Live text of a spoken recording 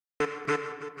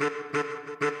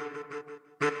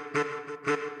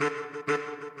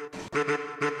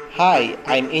Hi,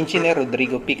 I'm Engineer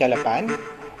Rodrigo P. Calapan,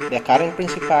 the current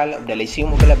principal of the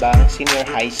Lyceum of Alabang Senior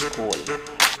High School.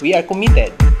 We are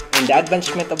committed in the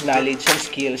advancement of knowledge and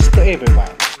skills to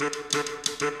everyone.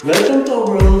 Welcome to a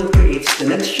world that creates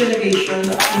the next generation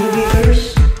of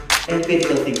innovators and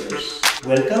critical thinkers.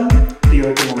 Welcome to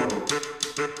your tomorrow.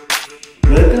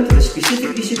 Welcome to the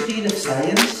specific discipline of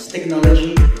science,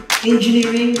 technology,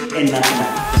 engineering, and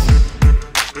mathematics.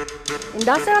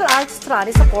 Industrial Arts Strat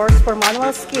is a course for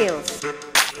manual skills.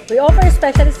 We offer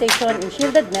specialization in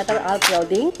shielded metal arc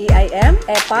welding, EIM,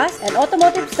 EPAS, and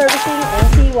automotive servicing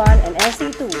NC1 and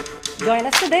NC2. Join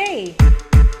us today!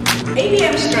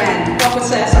 ABM Strand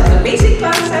focuses on the basic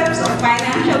concepts of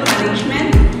financial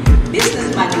management,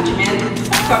 business management,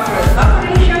 corporate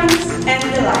operations, and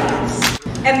the likes.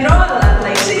 Enroll at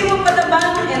Lyceum of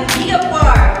Alabang and be a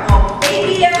part of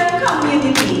ABM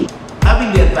community.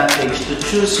 Having the advantage to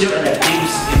choose your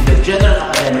electives in the general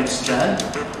academic strand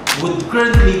would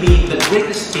currently be the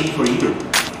greatest thing for you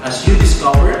as you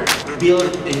discover, build,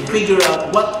 and figure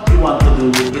out what you want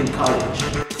to do in college.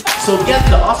 So get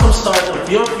the awesome start of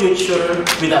your future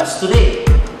with us today.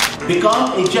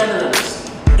 Become a generalist.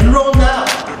 Enroll now!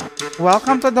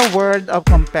 Welcome to the world of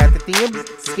competitive,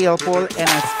 skillful, and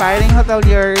aspiring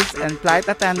hoteliers and flight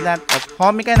attendant of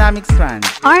Home Economics Strand.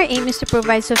 Our aim is to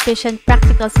provide sufficient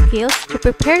practical skills to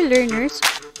prepare learners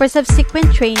for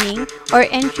subsequent training or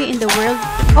entry in the world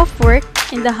of work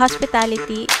in the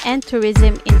hospitality and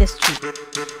tourism industry.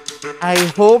 I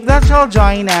hope that you'll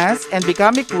join us and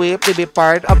become equipped to be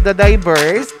part of the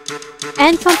diverse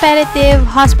and competitive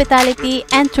hospitality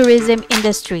and tourism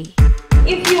industry.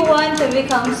 If you want to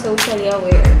become socially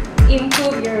aware,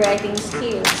 improve your writing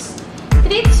skills,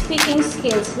 treat speaking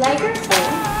skills like your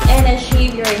own, and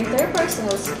achieve your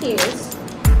interpersonal skills,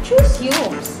 choose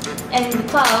HUMS and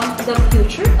become the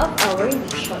future of our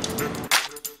nation.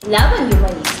 Laban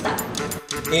Humanista.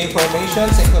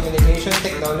 Informations and Communication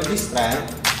Technology Strand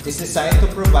is designed to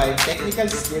provide technical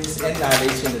skills and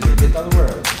knowledge in the digital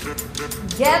world.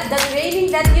 Get the training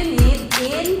that you need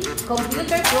in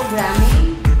computer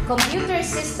programming, computer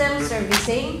system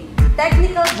servicing,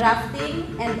 technical drafting,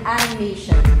 and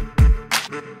animation.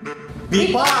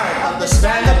 Be part of the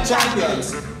Strand of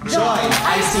Champions. Join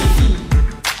ICT.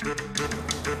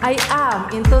 I am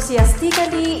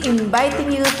enthusiastically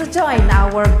inviting you to join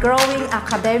our growing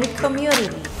academic community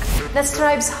that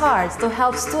strives hard to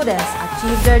help students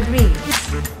achieve their dreams.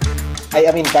 I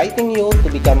am inviting you to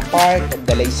become part of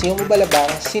the Lyceum of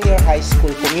Alabang Senior High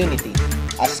School community,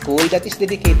 a school that is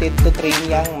dedicated to train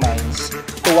young minds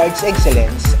towards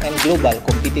excellence and global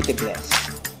competitiveness.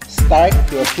 Start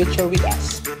your future with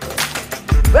us.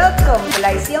 Welcome to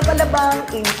Lyceum of Alabang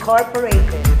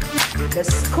Incorporated, the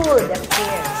school that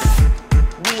cares.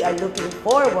 We are looking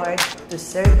forward to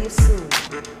serve you soon.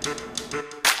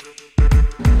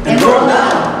 Enroll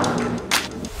now!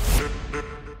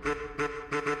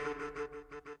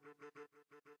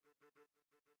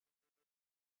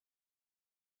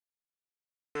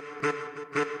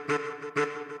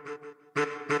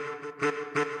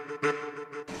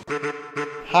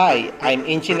 Hi, I'm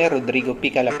Engineer Rodrigo P.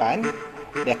 Calapan,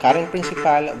 the current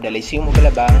principal of the Lyceum of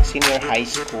Alabang Senior High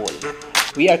School.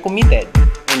 We are committed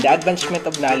in the advancement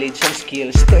of knowledge and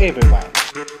skills to everyone.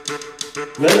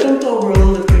 Welcome to a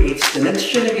world that creates the next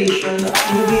generation of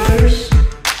innovators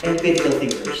and critical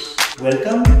thinkers.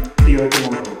 Welcome to your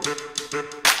tomorrow.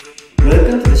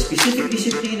 Welcome to the specific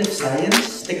discipline of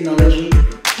science, technology,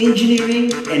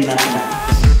 engineering, and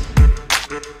mathematics.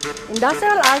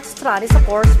 Industrial Arts Strat is a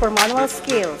course for manual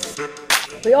skills.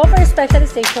 We offer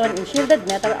specialization in shielded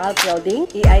metal arc welding,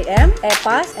 EIM,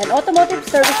 EPAS, and automotive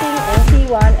servicing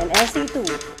NC1 and NC2.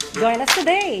 Join us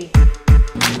today!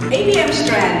 ABM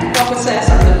Strand focuses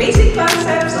on the basic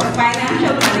concepts of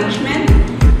financial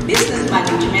management, business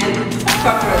management,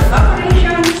 corporate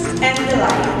operations, and the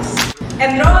likes.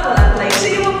 Enroll at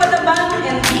Lyceum of Alabang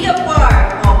and be a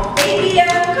part of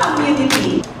ABM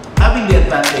community. Having the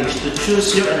advantage to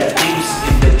choose your electives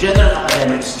in the general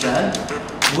academic strand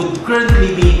would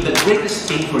currently be the greatest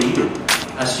thing for you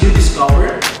as you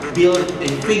discover, build,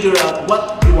 and figure out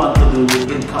what you want to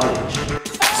do in college.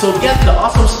 So get the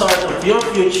awesome start of your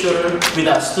future with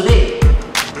us today.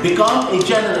 Become a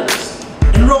generalist.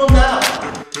 Enroll now!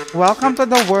 Welcome to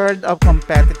the world of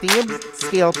competitive,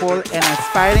 skillful, and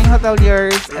aspiring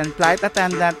hoteliers and flight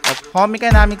attendant of Home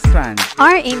Economics Strand.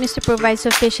 Our aim is to provide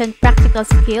sufficient practical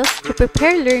skills to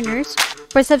prepare learners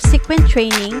for subsequent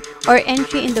training or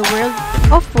entry in the world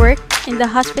of work in the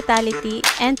hospitality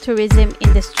and tourism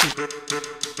industry.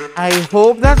 I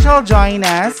hope that you'll join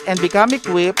us and become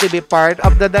equipped to be part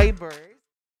of the diverse.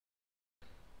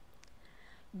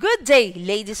 Good day,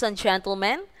 ladies and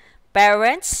gentlemen,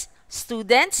 parents,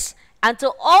 students, and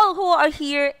to all who are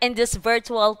here in this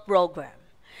virtual program.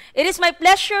 It is my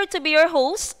pleasure to be your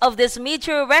host of this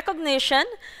Midyear recognition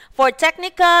for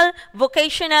technical,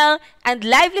 vocational, and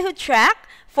livelihood track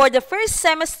for the first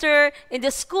semester in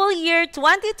the school year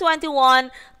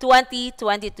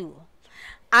 2021-2022.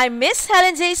 I'm Miss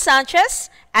Helen J. Sanchez,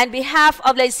 and on behalf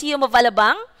of Lyceum of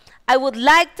Alabang, I would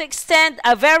like to extend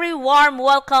a very warm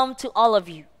welcome to all of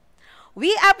you.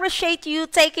 We appreciate you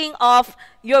taking off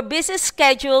your busy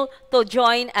schedule to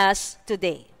join us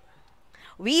today.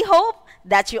 We hope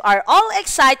that you are all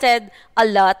excited a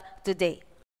lot today.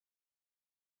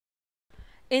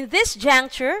 In this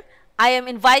juncture, I am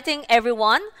inviting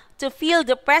everyone to feel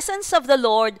the presence of the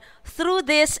Lord through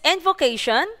this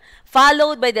invocation,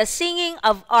 followed by the singing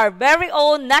of our very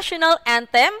own national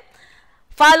anthem,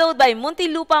 followed by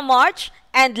Muntinlupa March,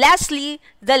 and lastly,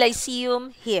 the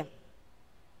Lyceum hymn.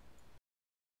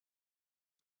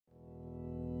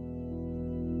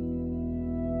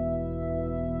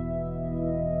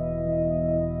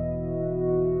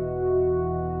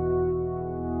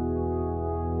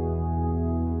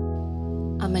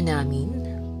 Ama namin,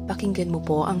 pakinggan mo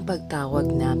po ang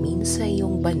pagtawag namin sa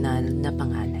iyong banal na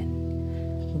pangalan.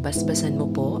 Basbasan mo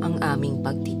po ang aming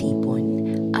pagtitipon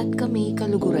at kami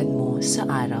kaluguran mo sa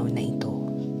araw na ito.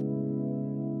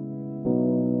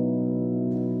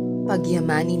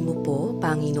 Pagyamanin mo po,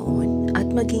 Panginoon, at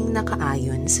maging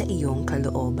nakaayon sa iyong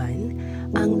kalooban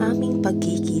ang aming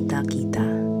pagkikita-kita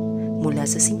mula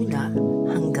sa simula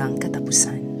hanggang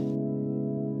katapusan.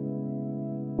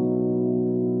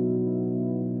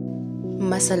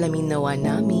 Masalamin nawa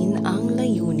namin ang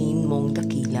layunin mong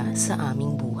dakila sa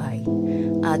aming buhay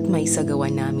at may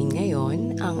sagawa namin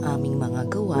ngayon ang aming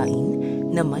mga gawain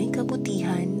na may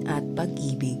kabutihan at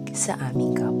pag-ibig sa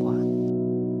aming kapwa.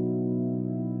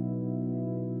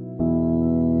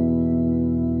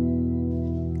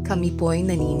 Kami po'y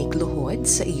naninikluhod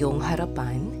sa iyong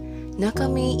harapan na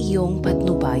kami iyong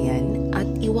patnubayan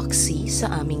at iwaksi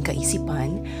sa aming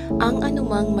kaisipan ang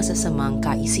anumang masasamang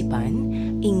kaisipan,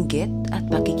 inggit at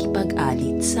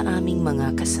pakikipag-alit sa aming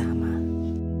mga kasama.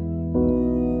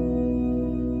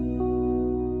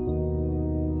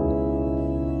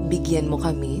 Bigyan mo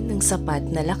kami ng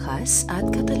sapat na lakas at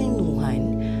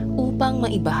katalinuhan upang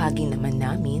maibahagi naman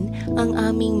namin ang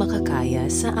aming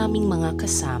makakaya sa aming mga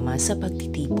kasama sa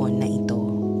pagtitipon na ito.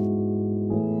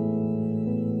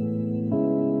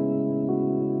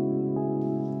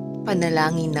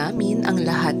 Panalangin namin ang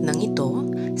lahat ng ito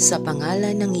sa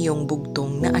pangalan ng iyong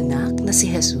bugtong na anak na si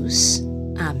Jesus.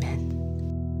 Amen.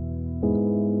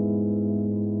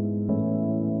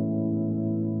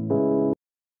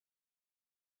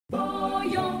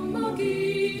 Bayang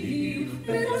magiliw,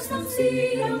 peras ng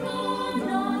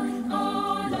silanganan,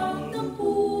 alak ng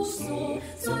puso,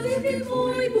 sa libig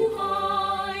mo'y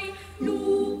buhay,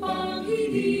 lupang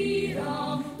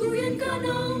hinirang, tuyan ka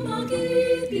ng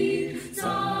magiting,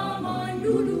 sa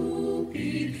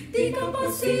manlulupig, di ka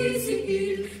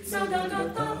pasisiil, sa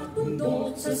dagat at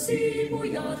bundok, sa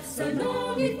simoy at sa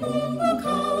langit mong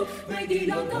bakaw, may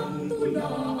dilagang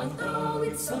tula at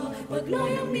tawid sa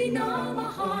paglayang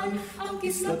minamahal, ang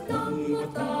kislap ng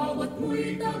watawat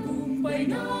mo'y tagumpay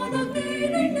na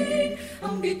nagdirinig,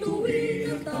 ang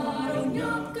bituin at araw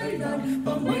niya kailan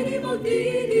pang may di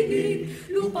magdidilig,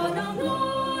 lupa ng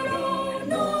araw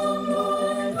ng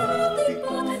ating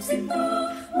pagsinta,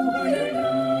 buhay ay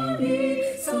langit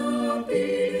sa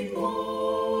piling mo,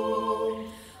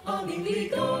 aming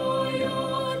ligaya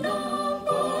ng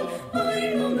pag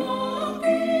ay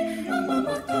nangapi, ang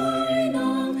mamatay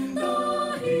ng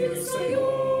dahil sa'yo.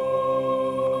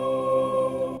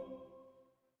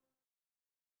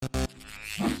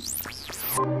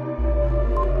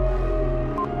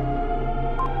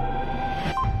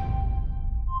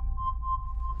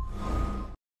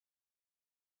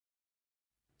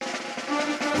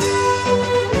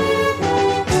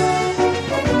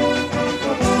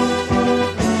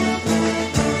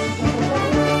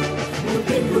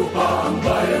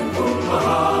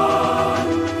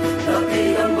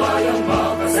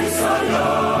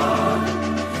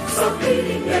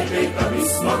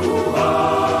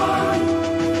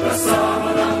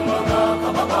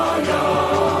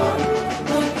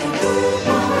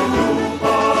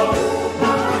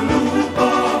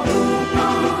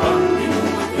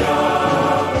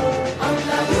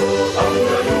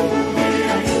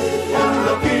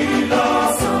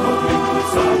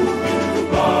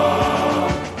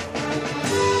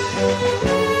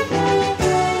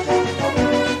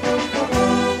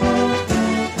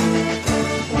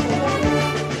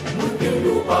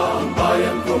 ang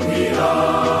bayan kong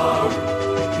hirap,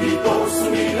 dito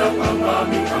sumilap ang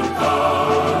aming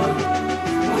angkan.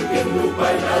 Munting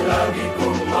lupa'y lalagi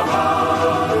kong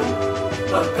mahal,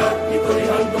 pagkat ito'y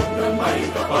handog ng may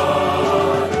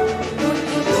kapal.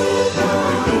 Munting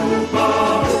lupa,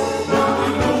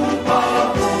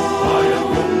 bayan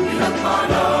kong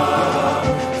pinagpala,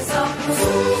 sa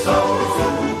puso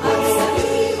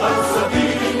at sa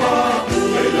diwa,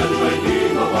 kailan may di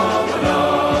mawawala.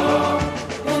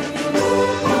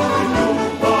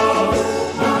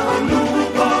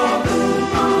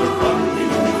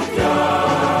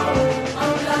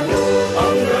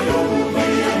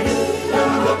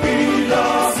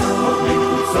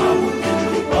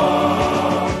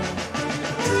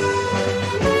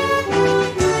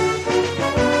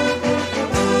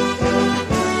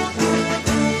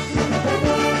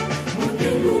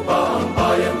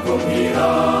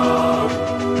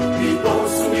 Dito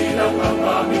sumilap ang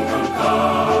aming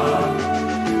angkan,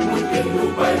 munting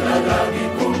lupa'y lalagi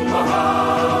kong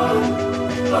mahal,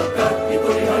 pagkat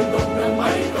ito'y handog ng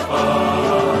may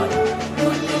kapal.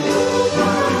 Munting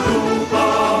lupa,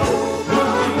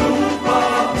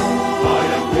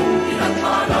 bayan kong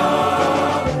pinagpala,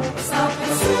 sa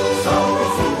puso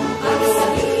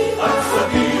at sa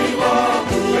diwa,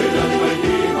 kailan may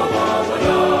di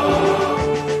mawawala.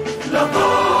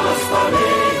 Lakas pa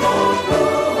rin ang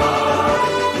buhay,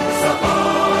 sa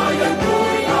bayan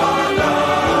ko'y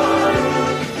alay.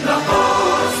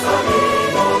 Lakas pa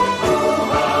rin ang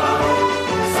buhay,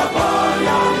 sa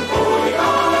bayan ko'y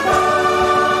alay.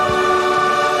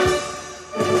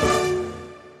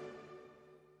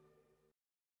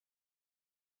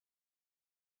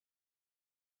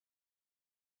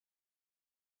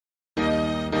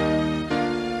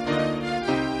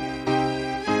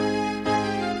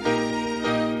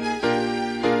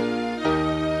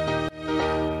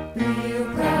 We're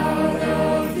proud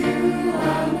of you,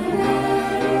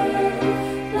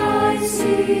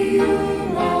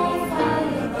 Lyceum of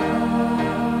Alabang.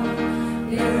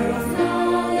 Year of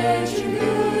knowledge and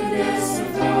goodness of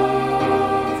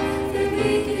love that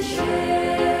we can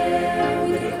share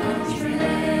with the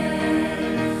countrymen.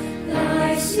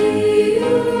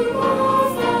 Lyceum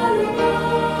of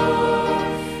Alabang,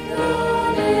 the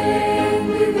name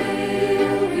we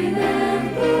will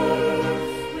remember.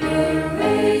 We're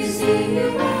raising a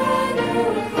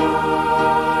banner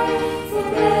high for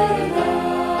better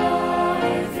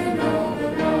life and all the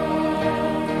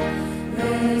world.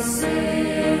 Let's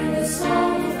sing the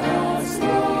song of God's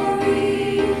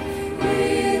glory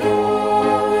with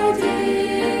all our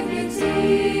dignity,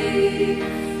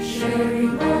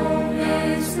 sharing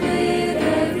moments with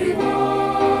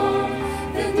everyone,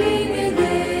 that we may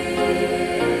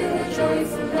live a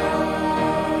joyful life.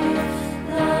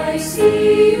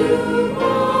 Lyceum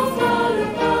of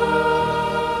Alabang,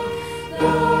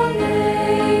 the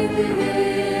name we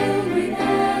will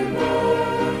remember.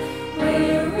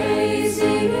 We're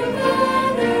raising a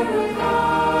banner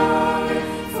high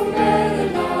for better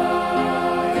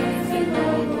life and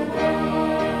all the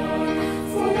world.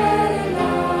 For better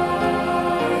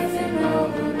life and all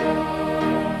the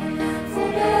world. For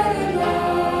better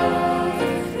life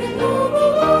and all the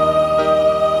world.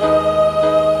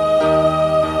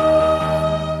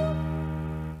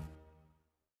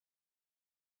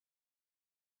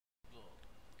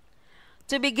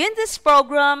 To begin this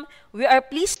program, we are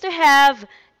pleased to have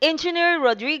Engineer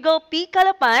Rodrigo P.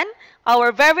 Calapan,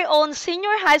 our very own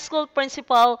senior high school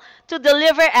principal, to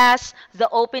deliver us the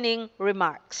opening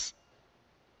remarks.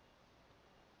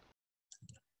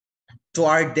 To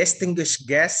our distinguished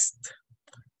guest,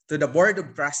 to the Board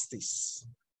of Trustees,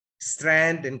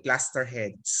 Strand and Cluster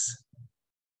Heads,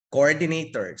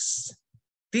 coordinators,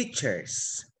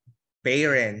 teachers,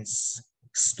 parents,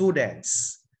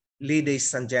 students,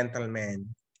 ladies and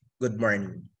gentlemen, good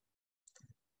morning.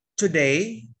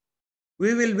 Today,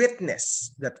 we will witness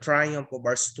the triumph of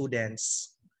our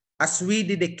students as we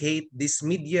dedicate this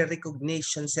mid-year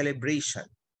recognition celebration,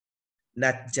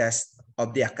 not just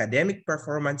of the academic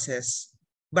performances,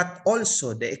 but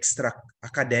also the extra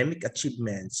academic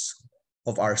achievements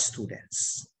of our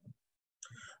students.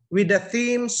 With the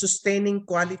theme Sustaining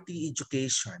Quality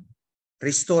Education,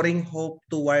 Restoring Hope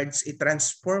Towards a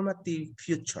Transformative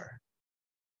Future,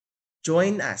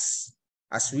 join us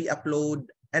as we upload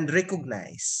and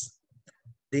recognize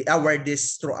the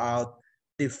awardees throughout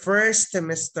the first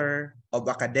semester of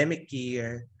academic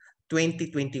year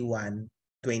 2021-2022.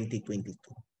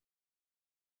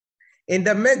 In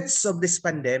the midst of this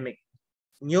pandemic,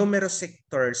 numerous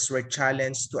sectors were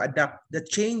challenged to adapt the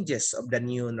changes of the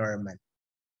new normal,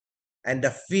 and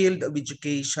the field of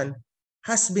education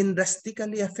has been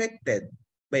drastically affected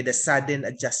by the sudden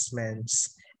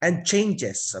adjustments and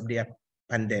changes of the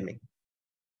pandemic.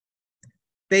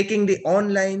 Taking the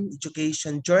online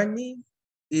education journey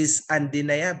is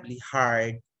undeniably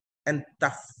hard and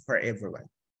tough for everyone,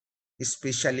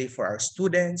 especially for our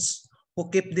students who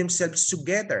keep themselves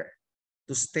together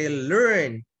to still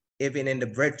learn even in the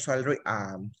virtual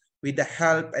realm with the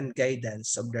help and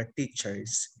guidance of their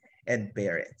teachers and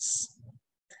parents.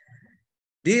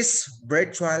 This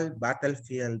virtual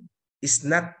battlefield is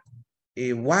not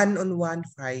a one-on-one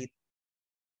fight.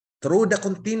 Through the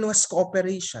continuous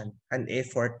cooperation and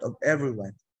effort of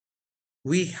everyone,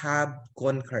 we have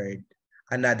conquered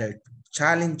another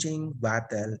challenging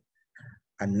battle,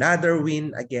 another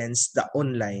win against the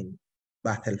online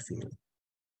battlefield.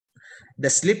 The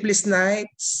sleepless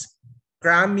nights,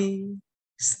 cramming,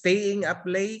 staying up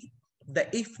late, the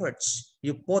efforts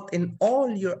you put in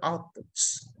all your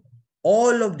outputs,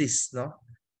 all of this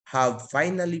have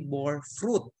finally bore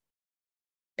fruit.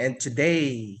 And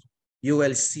today, you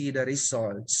will see the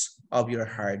results of your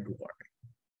hard work.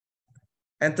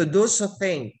 And to those who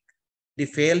think they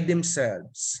failed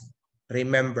themselves,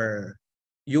 remember,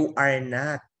 you are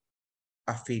not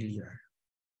a failure.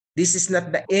 This is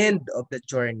not the end of the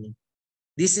journey.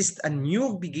 This is a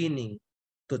new beginning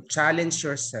to challenge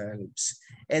yourselves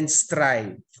and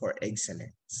strive for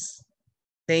excellence.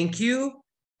 Thank you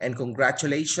and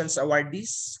congratulations,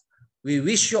 awardees. We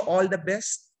wish you all the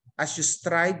best as you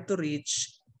strive to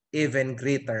reach even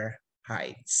greater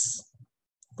heights.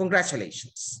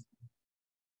 Congratulations.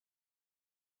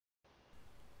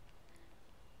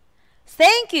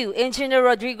 Thank you, Engineer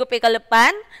Rodrigo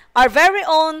Picalapan, our very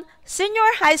own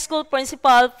senior high school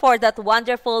principal, for that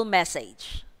wonderful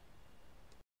message.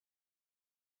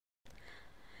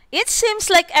 It seems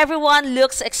like everyone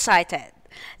looks excited.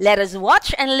 Let us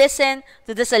watch and listen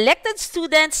to the selected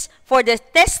students for the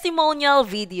testimonial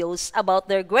videos about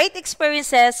their great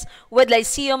experiences with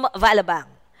Lyceum of Alabang.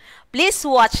 Please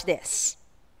watch this.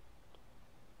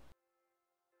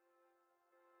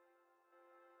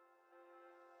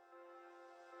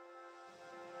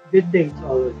 Good day to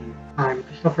all of you. I'm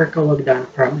Christopher Kawagdan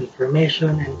from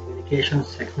Information and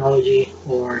Communications Technology,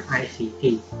 or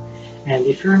ICT. And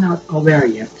if you're not aware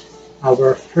yet,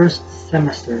 our first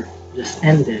semester just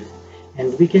ended,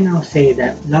 and we can now say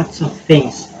that lots of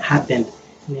things happened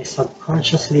in a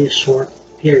subconsciously short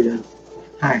period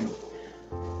of time.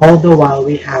 All the while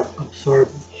we have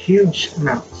absorbed huge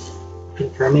amounts of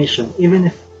information, even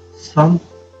if some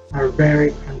are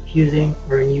very confusing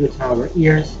or new to our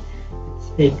ears.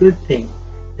 It's a good thing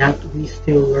that we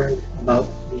still learned about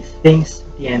these things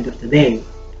at the end of the day.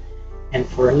 And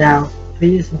for now,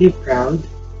 please be proud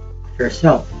of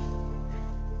yourself,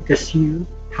 because you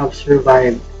have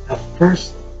survived the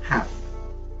first half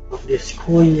of this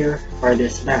school year for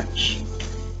this batch.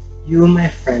 You, my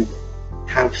friend,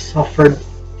 have suffered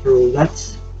through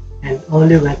lots and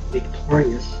only went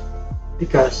victorious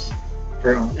because of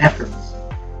your own efforts.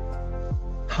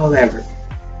 However,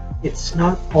 it's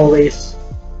not always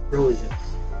roses.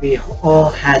 We all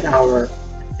had our,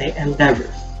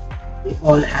 endeavors. We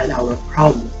all had our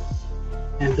problems.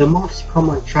 And the most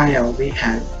common trial we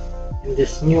had in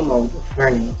this new mode of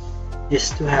learning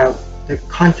is to have the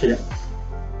confidence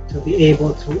to be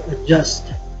able to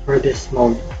adjust for this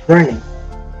mode of learning,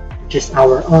 which is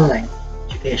our online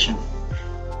education.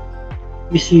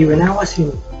 You see, when I was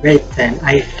in grade 10,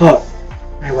 I thought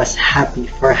I was happy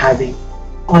for having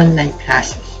online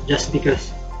classes just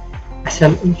because as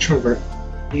an introvert,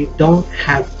 you don't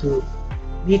have to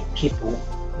meet people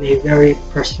in a very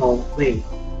personal way.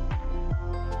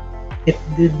 It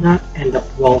did not end up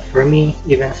well for me,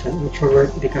 even as an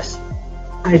introvert, because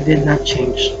I did not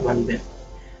change one bit.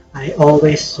 I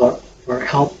always sought for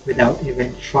help without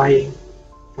even trying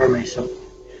for myself,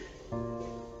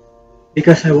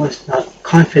 because I was not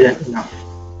confident enough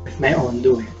with my own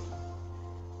doing.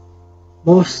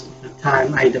 Most of the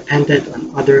time I depended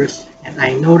on others, and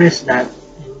I noticed that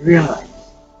and realized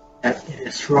that it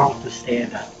is wrong to stay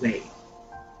that way.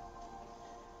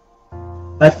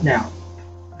 But now,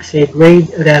 as a grade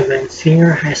 11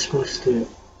 senior high school student,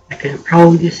 I can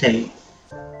proudly say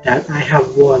that I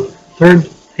have won third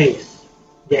place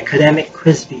in the academic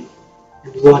quiz bee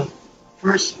and won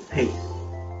first place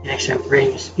in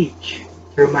extemporaneous speech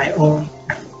through my own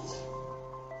efforts.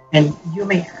 And you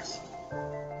may ask,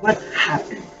 what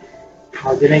happened?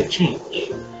 How did I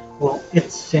change? Well,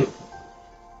 it's simple.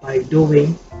 By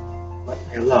doing what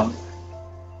I love.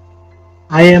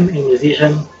 I am a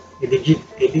musician, a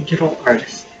digital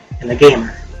artist, and a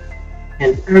gamer.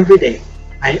 And every day,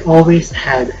 I always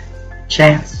had a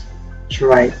chance to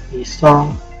write a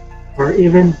song or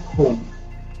even poem.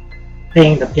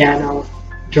 Playing the piano,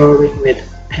 drawing with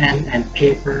pen and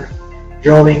paper,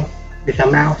 drawing with a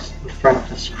mouse in front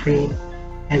of a screen,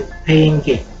 and playing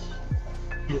games.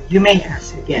 And you may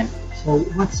ask again, so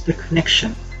what's the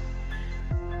connection?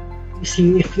 You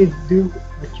see, if you do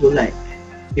what you like,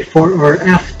 before or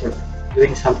after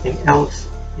doing something else,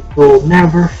 it will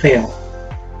never fail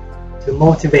to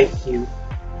motivate you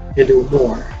to do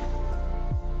more.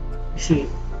 You see,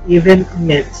 even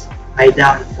amidst my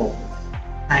downfalls,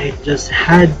 I just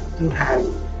had to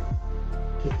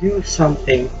do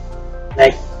something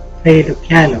like play the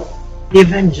piano,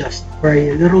 even just for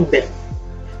a little bit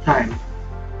of time.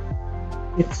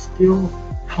 It still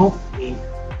helped me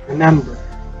remember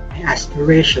my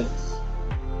aspirations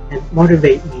and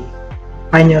motivate me to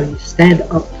finally stand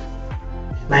up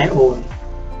with my own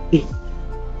feet.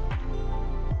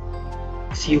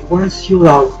 See, once you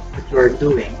love what you are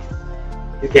doing,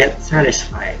 you get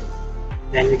satisfied,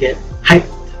 then you get hyped,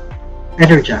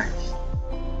 energized.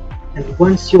 And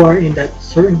once you are in that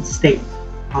certain state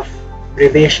of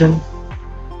motivation,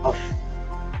 of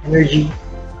energy,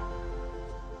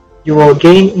 you will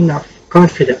gain enough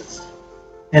confidence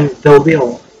and the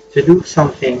will to do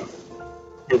something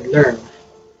and learn.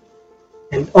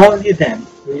 And only then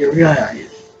will you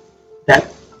realize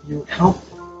that you helped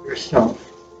yourself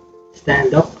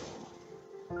stand up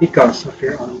because of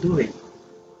your own doing.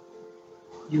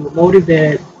 You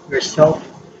motivated yourself,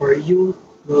 for you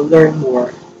will learn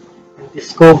more and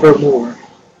discover more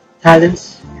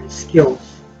talents and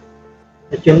skills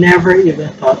that you never even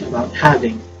thought about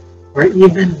having, or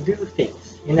even do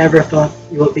things you never thought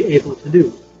you would be able to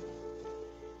do.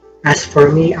 As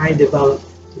for me, I developed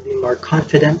to be more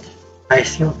confident by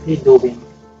simply doing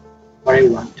what I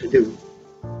want to do.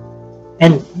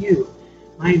 And you,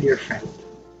 my dear friend,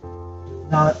 do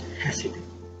not hesitate.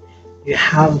 You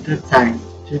have the time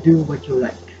to do what you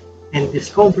like and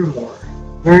discover more,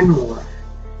 learn more.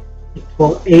 It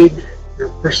will aid your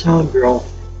personal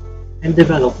growth and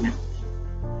development,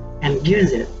 and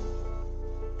use it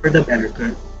for the better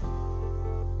good.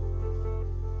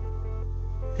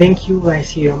 Thank you,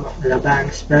 Lyceum of Alabang,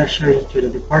 especially to the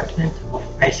Department of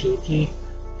ICT,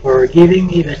 for giving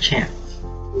me the chance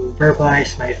to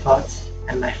verbalize my thoughts,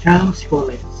 and my fellow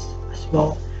schoolmates as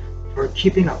well for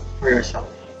keeping up for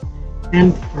yourself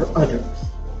and for others.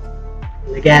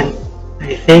 And again,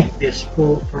 I thank this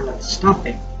school for not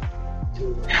stopping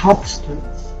to help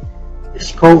students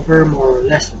discover more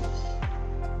lessons,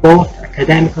 both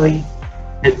academically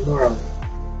and morally,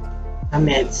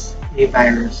 amidst a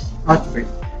virus outbreak.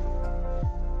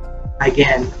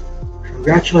 Again,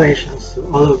 congratulations to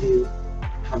all of you.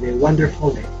 Have a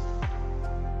wonderful day.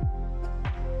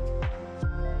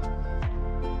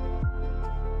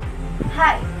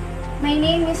 Hi, my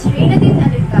name is Reynadine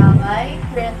Aligaway,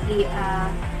 currently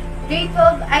a grade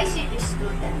 12 ICT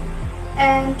student.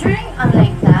 And during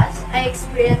online class, I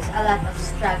experienced a lot of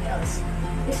struggles.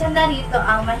 Isa na rito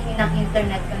ang mahinang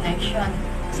internet connection.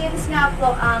 Since nga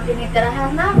po ang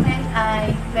tinitirahan namin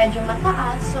ay medyo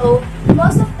mataas, so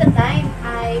most of the time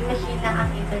ay mahina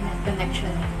ang internet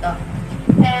connection nito.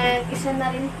 And isa na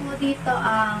rin po dito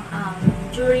ang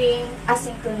during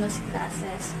asynchronous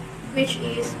classes, which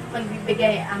is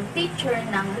magbibigay ang teacher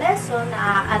ng lesson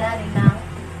na aaralin ng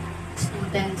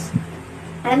students.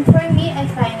 And for me, I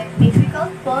find it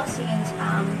difficult po since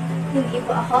hindi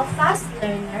po ako fast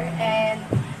learner and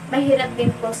mahirap din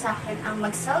po sa akin ang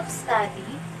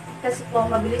mag-self-study kasi po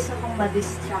mabilis akong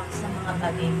ma-distract sa mga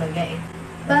bagay-bagay.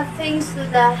 But thanks to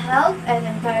the help and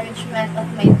encouragement of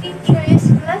my teachers,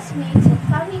 classmates, and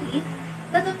family,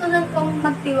 natutunan kong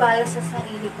magtiwala sa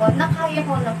sarili ko na kaya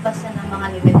ko nagpasa ng mga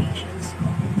limitations ko.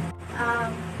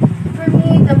 For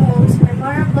me, the most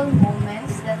memorable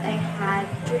moments that I had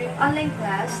during online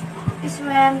class is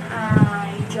when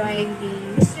I joined the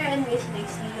Mr. and Miss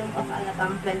Lyceum of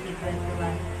Alabang 2021.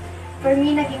 For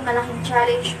me, naging malaking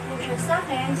challenge po siya sa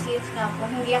akin since nga po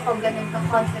hindi ako ganun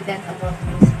ka-confident about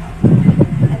myself.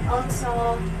 And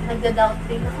also, nagda-doubt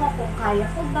din ako kung kaya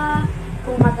ko ba,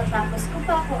 kung matatapos ko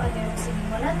ba, kung ano yung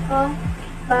sinimulan ko.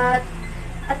 But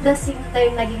at the same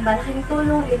time, naging malaking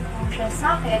tulong rin po siya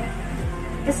sa akin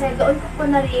kasi doon ko po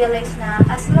na-realize na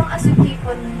as long as you keep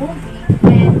on moving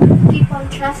and keep on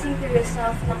trusting to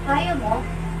yourself na kaya mo,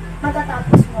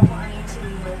 matatapos mo kung ano yung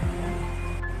sinimulan mo.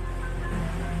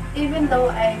 Even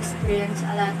though I experienced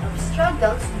a lot of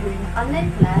struggles during online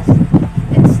class,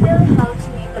 it still helps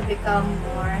me to become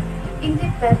more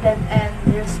independent and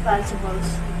responsible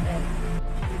student.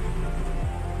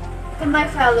 To my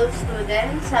fellow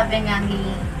students, sabi nga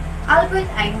ni Albert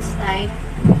Einstein,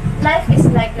 life is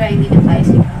like riding a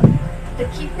bicycle. To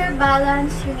keep your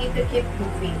balance, you need to keep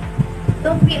moving.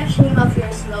 Don't be ashamed of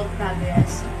your slow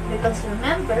progress. Because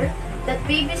remember that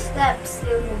baby steps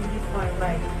still move you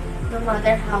forward. No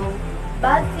matter how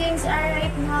bad things are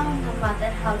right now, no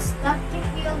matter how stuck you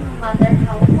feel, no matter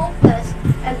how hopeless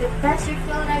and depressed you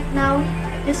feel right now,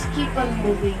 just keep on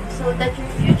moving so that your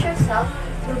future self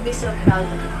will be so proud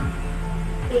of you.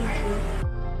 Thank you.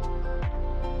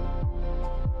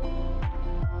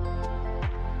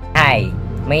 Hi,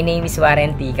 my name is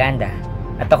Warren T. Kanda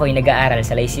at ako'y nag-aaral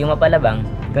sa Lyceum of Alabang,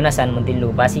 Tunasan,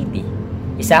 Muntinlupa City.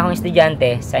 Isa akong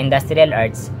estudyante sa Industrial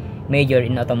Arts, major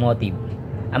in Automotive.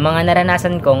 Ang mga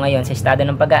naranasan ko ngayon sa estado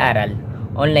ng pag-aaral,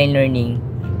 online learning,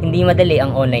 hindi madali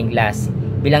ang online class.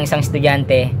 Bilang isang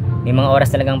estudyante, may mga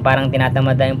oras talagang parang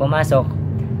tinatamad na yung pumasok,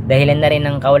 dahilan na rin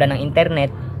ng kawalan ng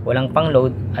internet, walang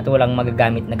pang-load at walang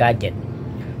magagamit na gadget.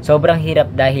 Sobrang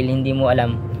hirap dahil hindi mo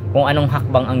alam kung anong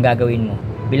hakbang ang gagawin mo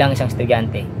bilang isang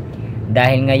estudyante.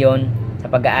 Dahil ngayon,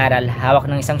 sa pag-aaral, hawak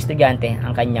ng isang estudyante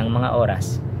ang kanyang mga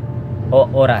oras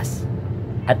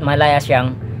at malaya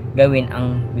siyang gawin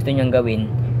ang gusto niyang gawin,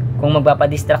 kung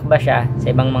magpapadistract ba siya sa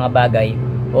ibang mga bagay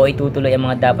o itutuloy ang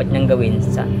mga dapat niyang gawin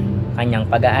sa kanyang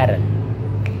pag-aaral.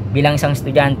 Bilang isang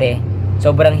estudyante,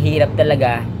 sobrang hirap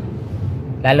talaga,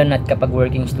 lalo na't kapag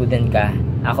working student ka.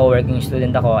 Ako, working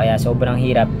student ako, kaya sobrang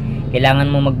hirap. Kailangan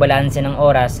mo magbalanse ng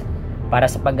oras para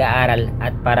sa pag-aaral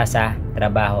at para sa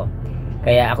trabaho.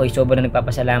 Kaya ako'y sobrang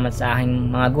nagpapasalamat sa aking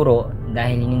mga guro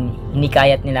dahil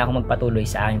hinikayat nila ako magpatuloy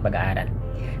sa aking pag-aaral.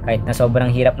 Kahit na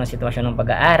sobrang hirap ng sitwasyon ng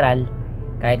pag-aaral,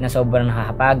 kahit na sobrang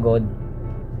nakakapagod,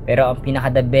 pero ang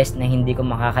pinaka-the best na hindi ko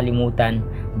makakalimutan,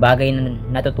 bagay na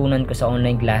natutunan ko sa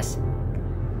online class,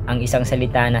 ang isang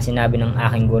salita na sinabi ng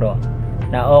aking guro,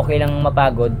 na okay lang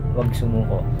mapagod, huwag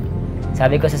sumuko.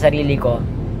 Sabi ko sa sarili ko,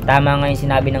 tama nga yung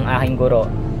sinabi ng aking guro,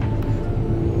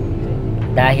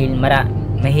 dahil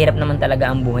mahirap naman talaga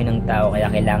ang buhay ng tao, kaya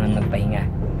kailangan magpahinga.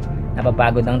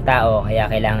 Napapagod ang tao, kaya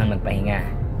kailangan magpahinga.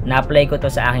 Na-apply ko to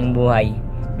sa aking buhay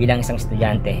bilang isang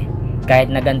estudyante. Kahit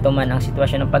na ganito man ang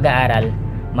sitwasyon ng pag-aaral,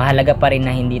 mahalaga pa rin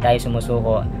na hindi tayo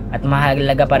sumusuko at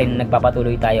mahalaga pa rin na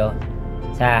nagpapatuloy tayo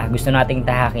sa gusto nating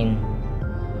tahakin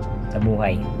sa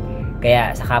buhay.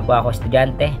 Kaya sa kapwa ko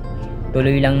estudyante,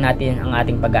 tuloy lang natin ang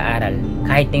ating pag-aaral.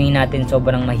 Kahit tingin natin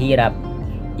sobrang mahirap,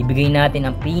 ibigay natin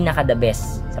ang pinaka-the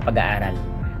best sa pag-aaral.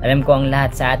 Alam ko ang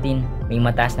lahat sa atin may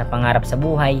mataas na pangarap sa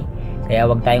buhay, kaya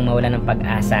huwag tayong mawala ng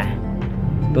pag-asa.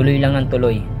 Tuloy lang ang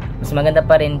tuloy. Mas maganda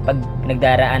pa rin pag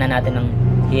nagdaraanan natin ng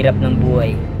hirap ng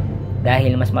buhay,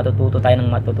 dahil mas matututo tayo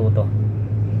ng matututo.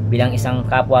 Bilang isang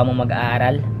kapwa mo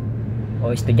mag-aaral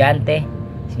o estudyante,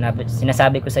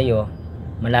 sinasabi ko sa iyo,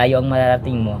 malayo ang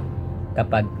mararating mo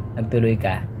kapag nagtuloy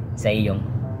ka sa iyong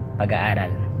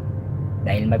pag-aaral.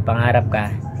 Dahil may pangarap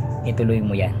ka, ituloy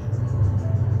mo yan.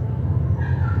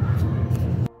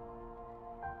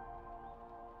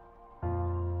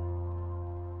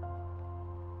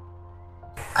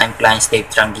 I'm Klein Steve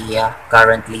Trangia,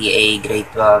 currently a grade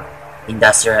 12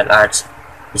 Industrial Arts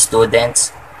student.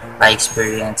 I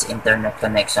experience internet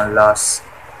connection loss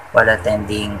while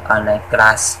attending online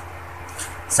class.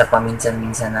 Sa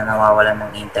paminsan-minsan na nawawalan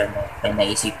ng internet, ay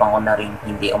naisipan ko na rin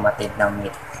hindi umattend ng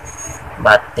meet.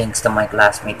 But thanks to my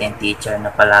classmate and teacher na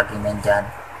palagi nandyan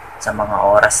sa mga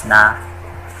oras na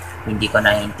hindi ko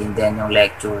naiintindihan yung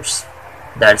lectures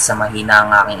dahil sa mahina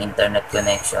ang aking internet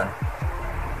connection.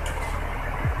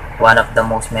 One of the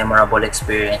most memorable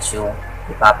experience yung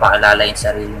ipapaalala yung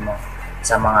sarili mo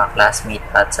sa mga classmate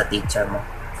at sa teacher mo.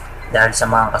 Dahil sa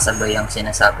mga kasabayang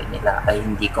sinasabi nila ay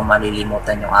hindi ko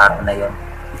malilimutan yung araw na yon.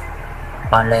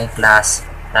 Online class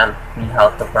helped me how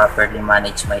to properly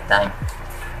manage my time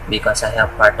because I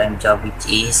have part-time job which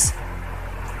is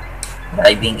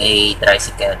driving a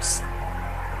tricycles.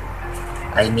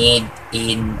 I need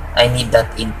that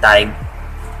in time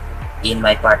in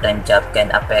my part-time job can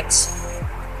affect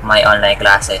my online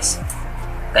classes.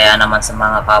 Kaya naman sa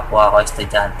mga kapwa ko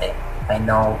estudyante, I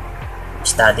know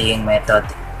studying method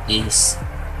is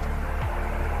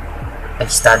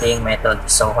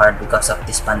so hard because of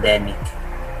this pandemic.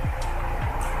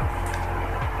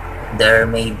 There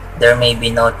may be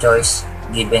no choice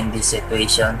given this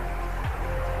situation.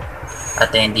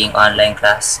 Attending online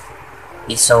class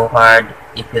is so hard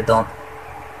if you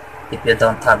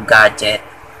don't have gadget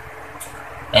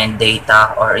and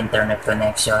data or internet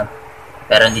connection,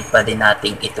 pero hindi pa din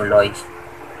nating ituloy.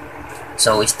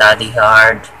 So study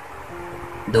hard,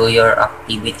 do your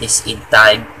activities in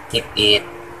time, keep it,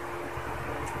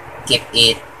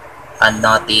 and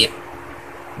not if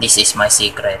this is my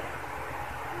secret.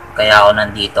 Kaya ako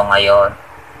nandito ngayon.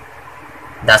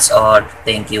 That's all.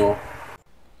 Thank you.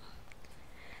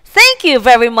 Thank you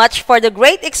very much for the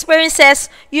great experiences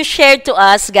you shared to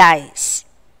us, guys.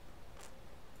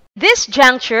 This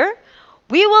juncture,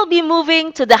 we will be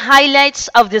moving to the highlights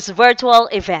of this virtual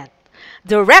event,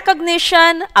 the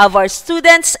recognition of our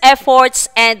students' efforts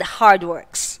and hard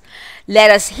works. Let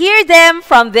us hear them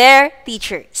from their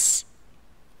teachers.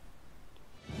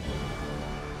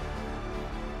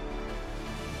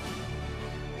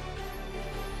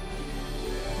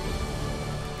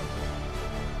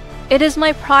 It is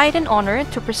my pride and honor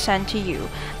to present to you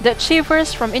the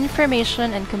achievers from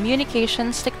Information and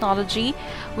Communications Technology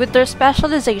with their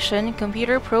specialization in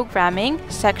Computer Programming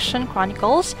Section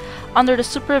Chronicles under the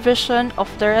supervision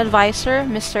of their advisor,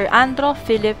 Mr. Andro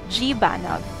Philip G.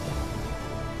 Banag.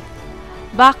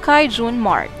 Bakay June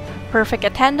Mark, Perfect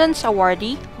Attendance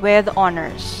Awardee with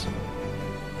Honors.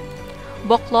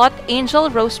 Boklot Angel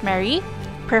Rosemary,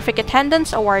 Perfect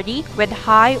Attendance Awardee with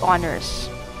High Honors.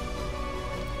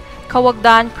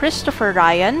 Kawagdan Christopher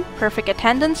Ryan, Perfect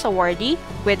Attendance Awardee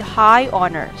with High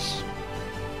Honors.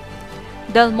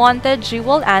 Del Monte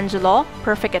Jewel Angelo,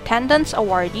 Perfect Attendance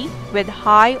Awardee with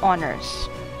High Honors.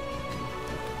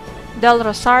 Del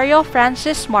Rosario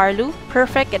Francis Marlu,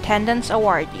 Perfect Attendance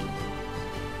Awardee.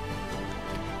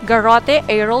 Garote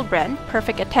Errol Brent,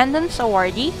 Perfect Attendance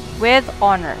Awardee with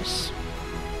Honors.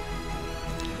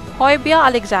 Hoybia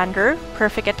Alexander,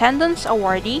 Perfect Attendance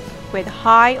Awardee with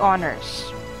High Honors.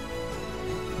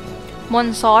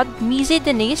 Monsod Mizi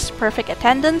Denise, Perfect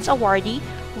Attendance Awardee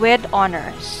with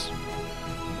Honors.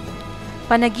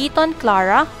 Panagiton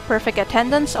Clara, Perfect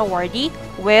Attendance Awardee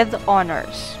with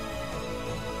Honors.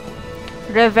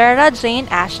 Rivera Jane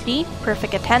Ashley,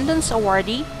 Perfect Attendance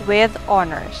Awardee with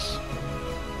Honors.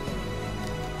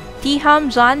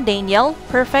 Tiham John Daniel,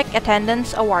 Perfect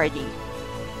Attendance Awardee.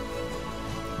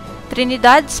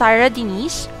 Trinidad Sarah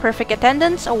Denise, Perfect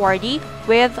Attendance Awardee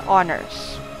with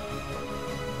Honors.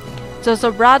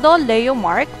 Zozobrado Leo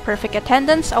Mark, Perfect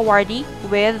Attendance Awardee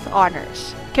with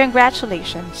Honors.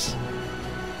 Congratulations!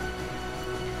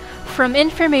 From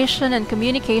Information and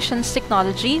Communications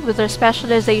Technology with their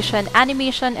specialization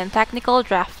Animation and Technical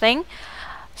Drafting,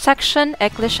 Section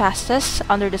Ecclesiastes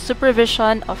under the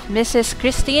supervision of Mrs.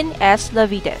 Christine S.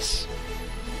 Lavides.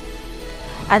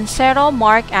 Ansero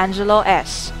Mark Angelo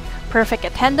S., Perfect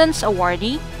Attendance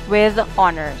Awardee with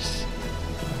Honors.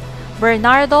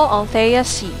 Bernardo Althea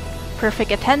C.,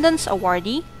 Perfect Attendance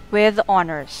Awardee with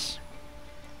Honors.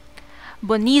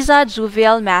 Boniza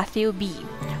Juviel Matthew B.,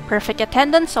 Perfect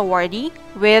Attendance Awardee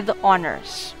with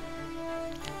Honors.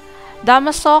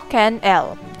 Damaso Ken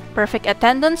L., Perfect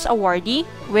Attendance Awardee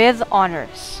with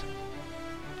Honors.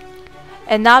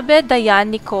 Enabe Dayan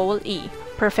Nicole E.,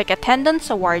 Perfect Attendance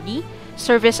Awardee,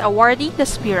 Service Awardee The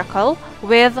Spiracle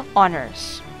with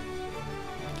Honors.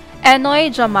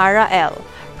 Enoy Jamara L.,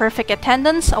 Perfect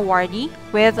Attendance Awardee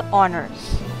with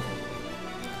Honors.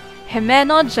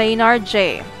 Jimeno Jainar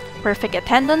J., Perfect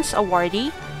Attendance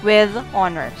Awardee with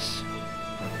Honors.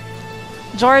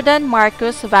 Jordan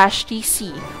Marcus Vashti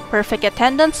C., Perfect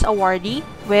Attendance Awardee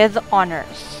with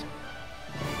Honors.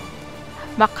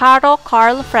 Macaro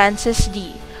Carl Francis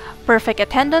D., Perfect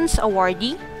Attendance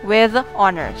Awardee with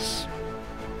Honors.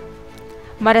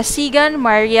 Marasigan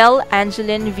Mariel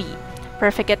Angeline V.,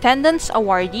 Perfect Attendance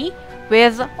Awardee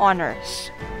with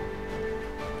Honors.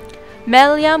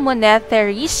 Melia Monet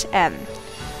Therese M.,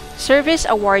 Service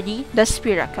Awardee The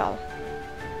Spiracle.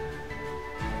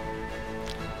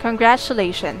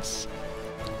 Congratulations!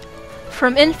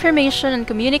 From Information and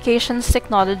Communications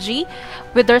Technology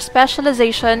with their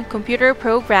specialization Computer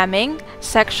Programming,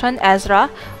 Section Ezra,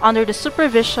 under the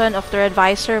supervision of their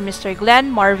advisor Mr.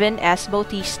 Glenn Marvin S.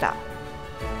 Bautista.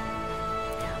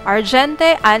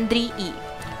 Argente Andri E.,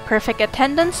 Perfect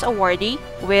Attendance Awardee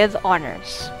with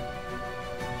Honors.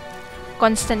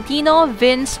 Constantino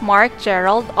Vince Mark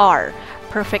Gerald R.,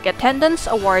 Perfect Attendance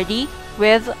Awardee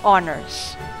with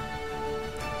Honors.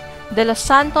 De Los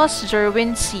Santos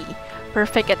Jerwin C.,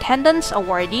 Perfect Attendance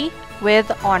Awardee with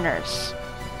Honors.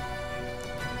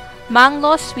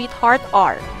 Manglo Sweetheart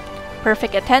R.,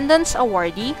 Perfect Attendance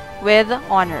Awardee with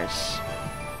Honors.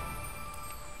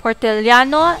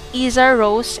 Portellano Isa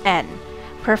Rose N.,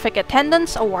 Perfect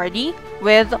Attendance Awardee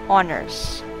with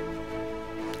Honors.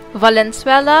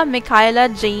 Valenzuela Michaela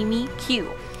Jamie Q.,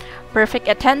 Perfect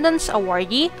Attendance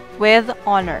Awardee with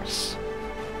Honors.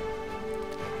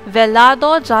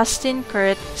 Velado Justin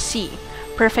Kurt C.,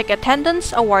 Perfect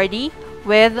Attendance Awardee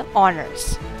with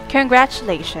Honors.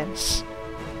 Congratulations!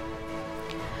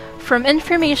 From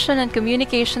Information and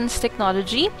Communications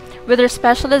Technology with their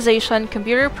specialization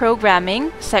Computer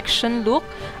Programming, Section Luke,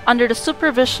 under the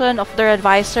supervision of their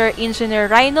advisor Engineer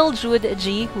Reinald Jude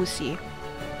G. Husi.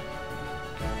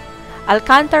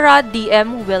 Alcantara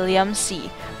D.M. William C.,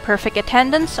 Perfect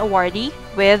Attendance Awardee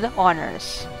with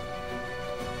Honors.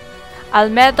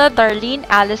 Almeda Darlene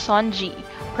Allison G.,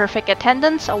 Perfect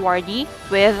Attendance Awardee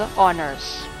with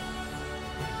Honors.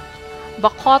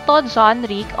 Bacoto John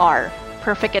Rick R.,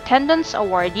 Perfect Attendance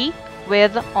Awardee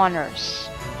with Honors.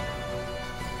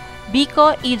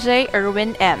 Biko EJ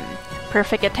Erwin M.,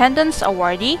 Perfect Attendance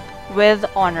Awardee with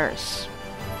Honors.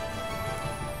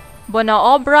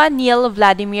 Bonaobra Neil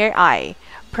Vladimir I.,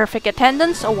 Perfect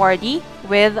Attendance Awardee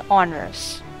with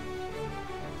Honors.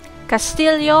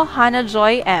 Castillo Hannah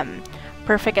Joy M.,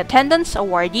 Perfect Attendance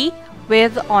Awardee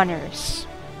with Honors.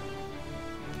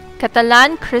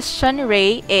 Catalan Christian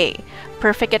Ray A.,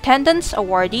 Perfect Attendance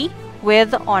Awardee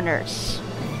with Honors.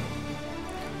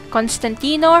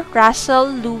 Constantino Russell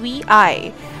Louis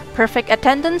I., Perfect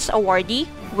Attendance Awardee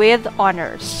with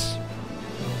Honors.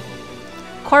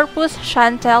 Corpus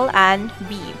Chantel Ann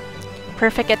B.,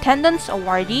 Perfect Attendance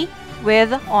Awardee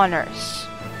with Honors.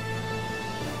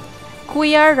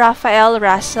 Kuya Rafael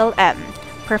Russell M.,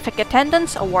 Perfect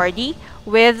Attendance Awardee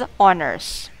with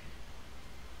Honors.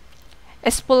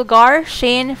 Espulgar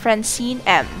Shane Francine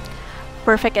M.,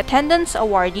 Perfect Attendance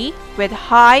Awardee with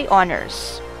High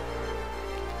Honors.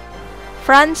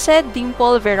 Franced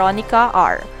Dimple Veronica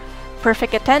R.,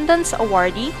 Perfect Attendance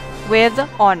Awardee with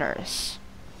Honors.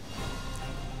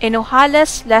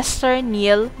 Enojales Lester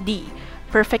Neil D.,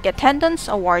 Perfect Attendance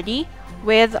Awardee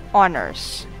with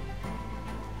Honors.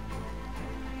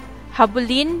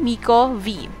 Habulin Miko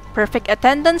V., Perfect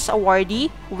Attendance Awardee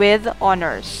with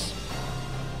Honors.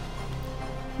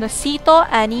 Nosito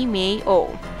Annie May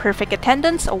O., Perfect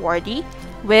Attendance Awardee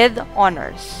with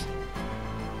Honors.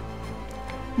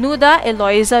 Nuda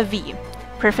Eloisa V.,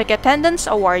 Perfect Attendance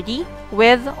Awardee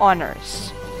with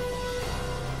Honors.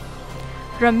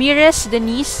 Ramirez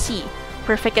Denise C.,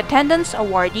 Perfect Attendance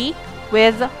Awardee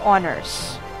with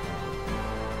Honors.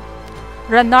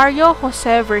 Ranario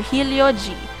Jose Virgilio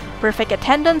G., Perfect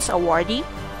Attendance Awardee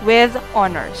with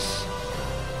Honors.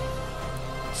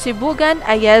 Sibugan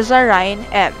Ayeza Ryan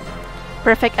M.,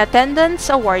 Perfect Attendance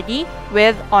Awardee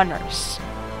with Honors.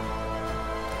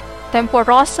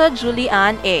 Temporosa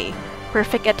Julianne A.,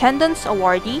 Perfect Attendance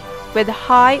Awardee with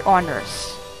High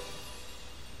Honors.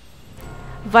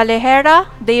 Valejera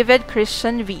David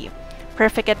Christian V.,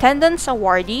 Perfect Attendance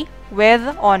Awardee with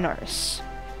Honors.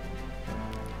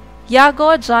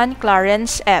 Yago John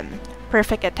Clarence M.,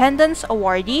 Perfect Attendance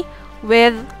Awardee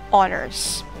with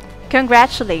Honors.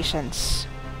 Congratulations!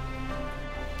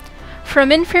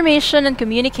 From Information and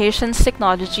Communications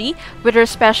Technology with her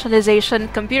specialization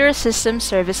Computer System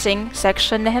Servicing,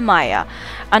 Section Nehemiah,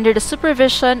 under the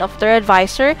supervision of their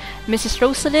advisor, Mrs.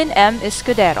 Rosalyn M.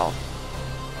 Escudero.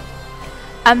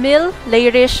 Amil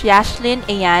Leirish Yashlin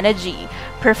Ayana G.,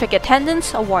 Perfect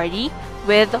Attendance Awardee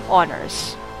with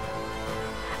Honors.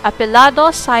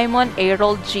 Apelado Simon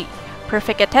Errol G.,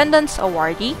 Perfect Attendance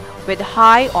Awardee with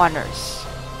High Honors.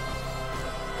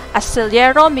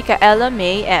 Astillero Micaela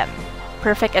May M.,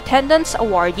 Perfect Attendance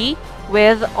Awardee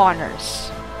with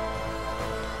Honors.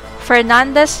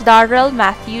 Fernandez Darrell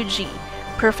Matthew G.,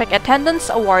 Perfect Attendance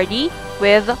Awardee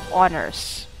with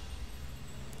Honors.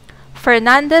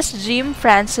 Fernandez Jim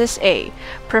Francis A.,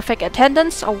 Perfect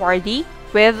Attendance Awardee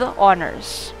with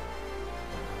Honors.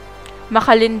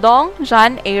 Makalindong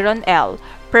John Aaron L.,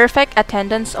 Perfect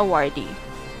Attendance Awardee.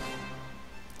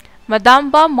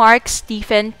 Madamba Mark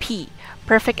Stephen P.,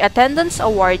 Perfect Attendance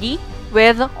Awardee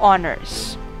with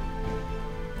Honors.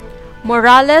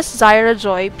 Morales Zaira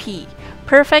Joy P.,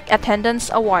 Perfect Attendance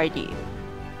Awardee.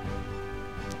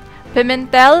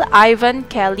 Pimentel Ivan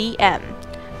Kelly M.,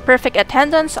 Perfect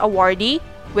Attendance Awardee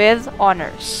with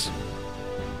Honors.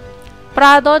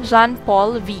 Prado John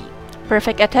Paul V.,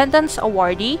 Perfect Attendance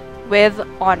Awardee with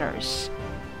Honors.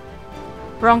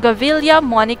 Rongavilla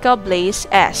Monica Blaze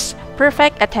S.,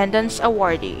 Perfect Attendance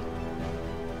Awardee.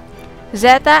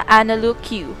 Zeta Analu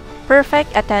Q.,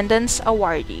 Perfect Attendance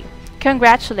Awardee.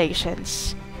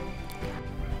 Congratulations!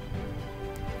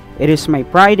 It is my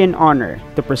pride and honor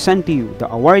to present to you the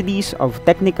awardees of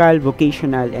Technical,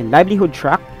 Vocational, and Livelihood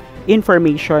Track,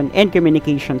 Information and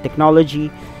Communication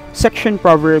Technology, Section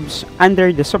Proverbs,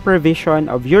 under the supervision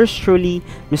of yours truly,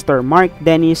 Mr. Mark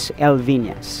Dennis L.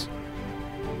 Viñas.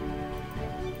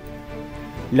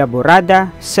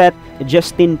 Laborada Seth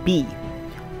Justin P.,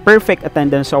 Perfect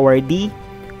Attendance Awardee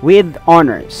with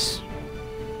Honors.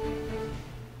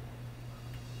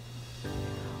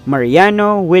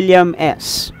 Mariano William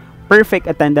S., Perfect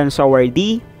Attendance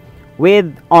Awardee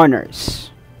with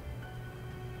Honors.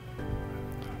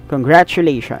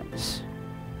 Congratulations!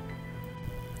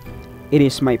 It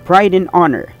is my pride and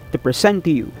honor to present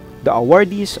to you the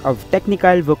awardees of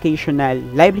Technical, Vocational,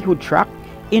 Livelihood Track,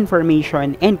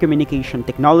 Information and Communication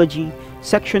Technology,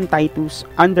 Section Titus,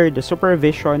 under the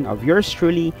supervision of yours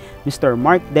truly, Mr.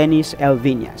 Mark Dennis L.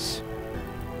 Viñas.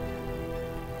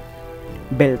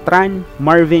 Beltran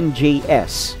Marvin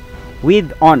J.S.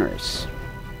 with honors.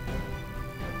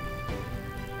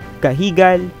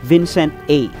 Cahigal Vincent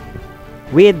A.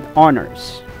 with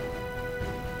honors.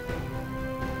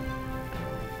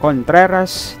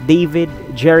 Contreras David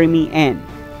Jeremy N.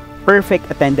 Perfect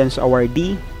Attendance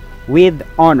Awardee with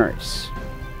honors.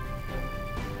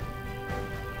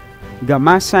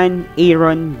 Gamasan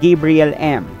Aaron Gabriel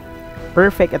M.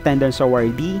 Perfect Attendance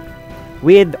Awardee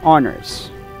with honors.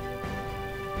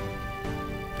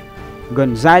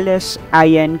 Gonzales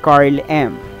Ian Carl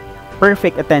M.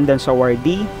 Perfect Attendance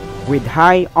Awardee with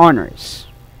high honors.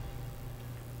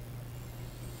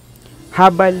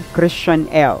 Habal Christian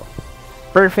L.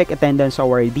 Perfect Attendance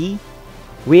Awardee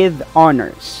with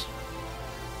honors.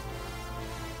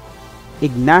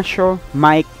 Ignacio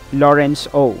Mike Lawrence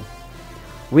O.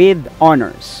 with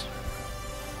honors.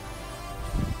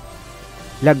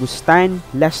 Lagustan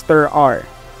Lester R.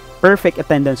 Perfect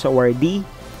Attendance Awardee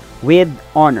with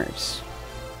honors.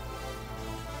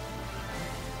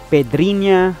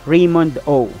 Pedriña Raymond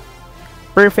O.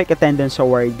 Perfect Attendance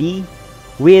Awardee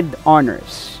with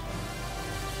honors.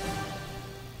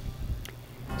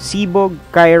 Sibog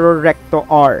Cairo Recto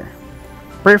R.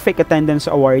 Perfect Attendance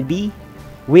Awardee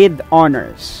with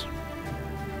honors.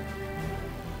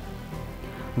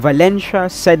 Valencia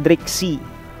Cedric C.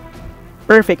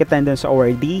 Perfect Attendance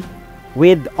Awardee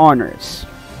with honors.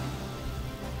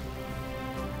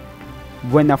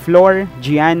 Buenaflor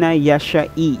Gianna Yasha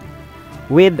E.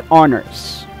 with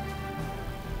honors.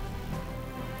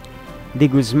 De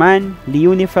Guzman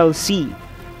Leonifel C.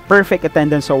 Perfect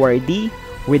Attendance Awardee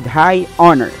with high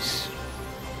honors.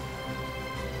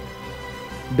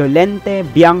 Dolente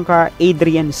Bianca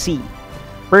Adrian C.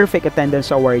 Perfect Attendance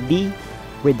Awardee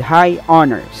with high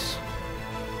honors.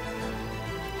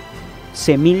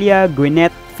 Semilia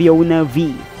Gwyneth Fiona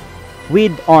V.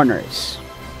 with honors.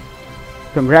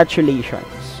 Congratulations.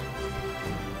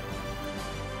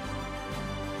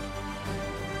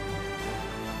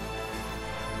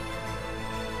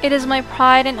 It is my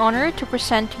pride and honor to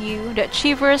present to you the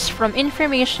achievers from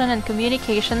Information and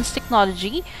Communications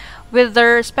Technology with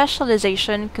their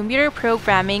specialization Computer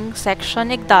Programming Section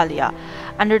Igdalia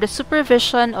under the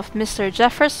supervision of Mr.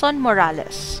 Jefferson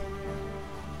Morales.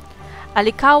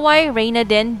 Alikaway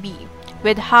Reynadin B.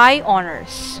 with high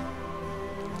honors.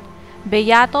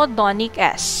 Beato Donic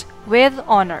S. with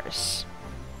honors.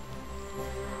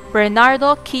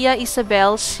 Bernardo Kia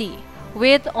Isabel C.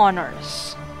 with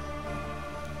honors.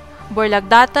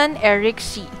 Borlagdatan Eric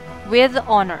C. with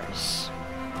honors.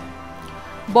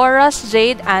 Boras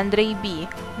Jade Andre B.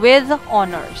 with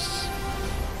honors.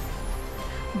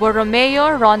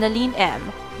 Borromeo Ronaline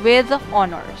M. with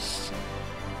honors.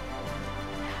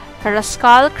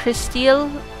 Carrascal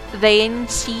Cristil Dain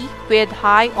C. with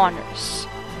high honors.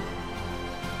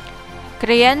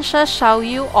 Creencia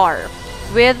Xiaoyu R.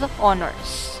 with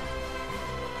honors.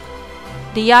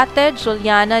 Diate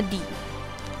Juliana D.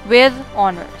 with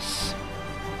honors.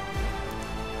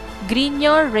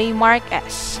 Grino Raymark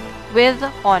S. with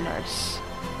honors.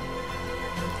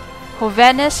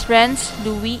 Jovenes Renz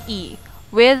Louis E.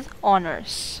 with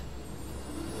honors.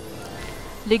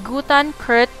 Ligutan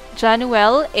Kurt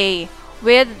Januel A.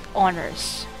 with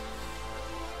honors.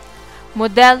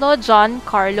 Modelo John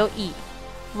Carlo E.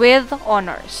 with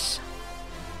honors.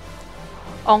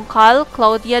 Oncal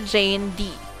Claudia Jane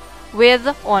D. with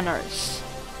honors.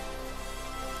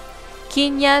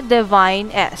 Kinya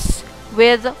Divine S.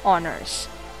 with honors.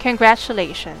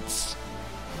 Congratulations.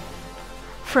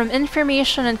 From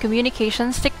Information and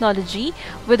Communications Technology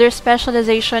with their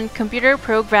specialization Computer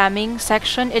Programming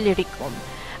Section Illyricum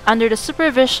under the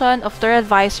supervision of their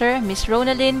advisor Ms.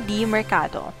 Ronalyn D.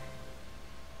 Mercado.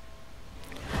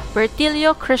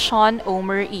 Bertilio Christian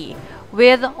Omer E.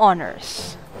 with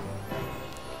honors.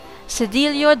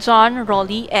 Cedilio John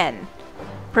Rolly N.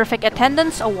 Perfect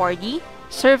Attendance Awardee,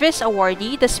 Service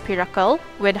Awardee the Spiracle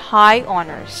with high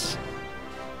honors.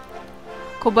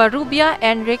 Cobarrubia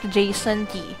Enric Jason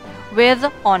D. with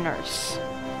honors.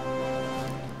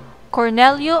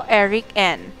 Cornelio Eric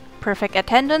N. Perfect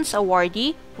Attendance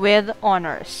Awardee with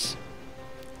honors.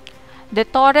 De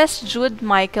Torres Jude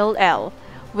Michael L.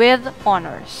 with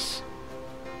honors.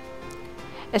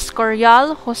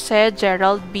 Escorial Jose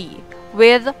Gerald B.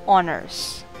 with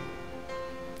honors.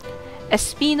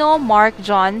 Espino Mark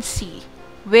John C.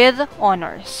 with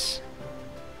honors.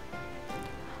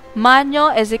 Manyo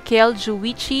Ezekiel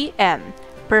Juichi M.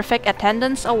 Perfect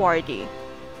Attendance Awardee.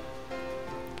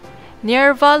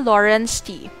 Nerva Lawrence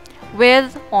T.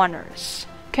 with honors.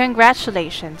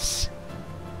 Congratulations!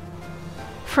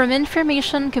 From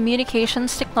Information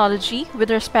Communications Technology with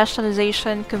their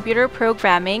specialization Computer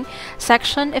Programming,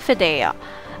 Section IFIDEA,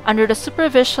 under the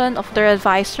supervision of their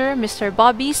advisor, Mr.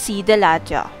 Bobby C.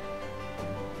 Deladia.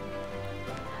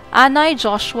 Anay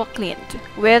Joshua Clint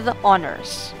with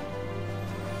honors.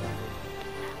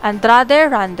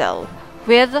 Andrade Randall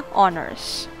with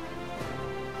honors.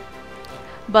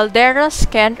 Balderas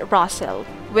Kent Russell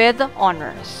with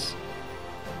honors.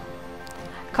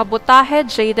 Kabutahe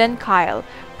Jaden Kyle,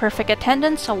 Perfect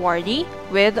Attendance Awardee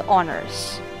with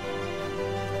honors.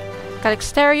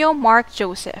 Calixterio Mark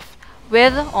Joseph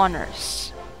with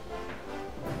honors.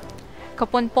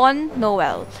 Kapunpon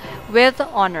Noel with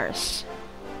honors.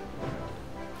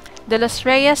 De los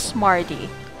Reyes Mardi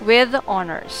with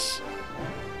honors.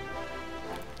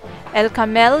 El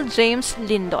Camel James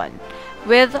Lindon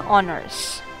with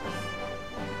honors.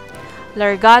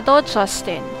 Largado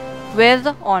Justin with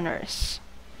honors.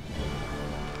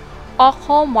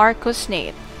 Ojo Marcus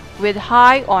Nate with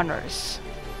high honors.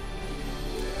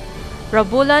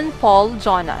 Rabulan Paul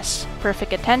Jonas,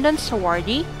 Perfect Attendance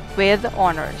Awardee with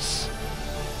honors.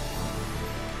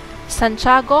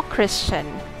 Santiago Christian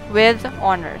with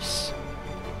honors.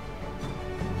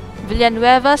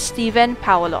 Villanueva Stephen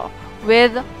Paulo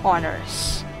with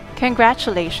honors.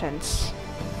 Congratulations!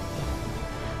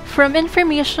 From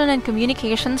Information and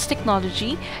Communications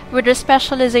Technology with their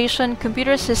specialization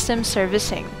Computer System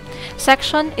Servicing,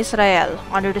 Section Israel,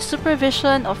 under the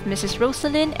supervision of Mrs.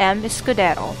 Rosalyn M.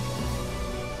 Escudero.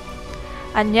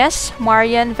 Agnes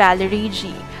Marian Valerie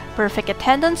G., Perfect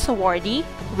Attendance Awardee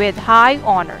with high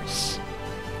honors.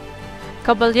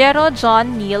 Caballero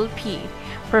John Neil P.,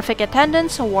 Perfect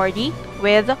Attendance Awardee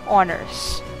with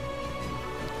honors.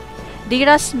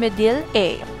 Diras Medil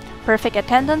A., Perfect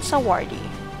Attendance Awardee.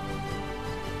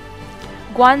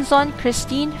 Guanzon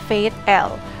Christine Faith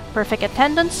L., Perfect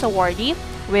Attendance Awardee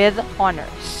with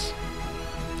honors.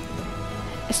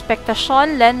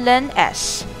 Expectacion Lenlen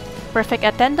S., Perfect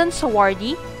Attendance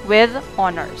Awardee with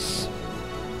honors.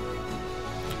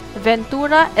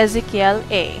 Ventura Ezekiel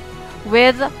A.,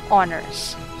 with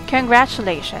honors.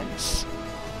 Congratulations!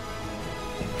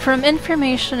 From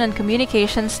Information and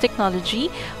Communications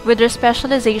Technology with their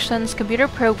specializations Computer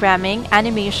Programming,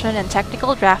 Animation, and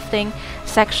Technical Drafting,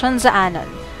 Section Zaanan,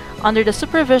 under the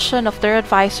supervision of their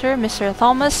advisor, Mr.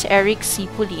 Thomas Eric C.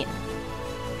 Pulin.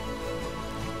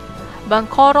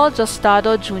 Bancoro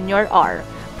Jostado Jr. R.,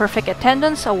 Perfect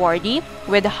Attendance Awardee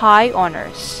with high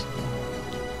honors.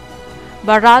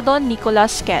 Barado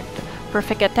Nicolas Kent,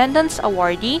 Perfect Attendance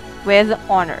Awardee with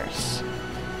honors.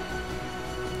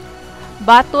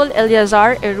 Batul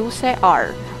Eleazar Eruse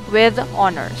R. with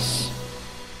honors.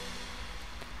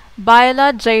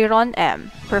 Baila Jairon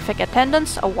M. Perfect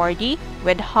Attendance Awardee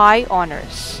with high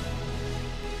honors.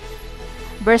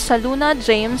 Bersaluna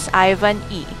James Ivan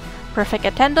E. Perfect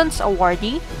Attendance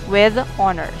Awardee with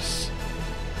honors.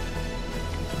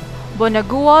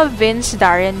 Bonagua Vince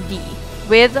Darren D.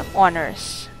 with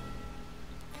honors.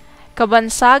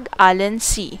 Kabansag Allen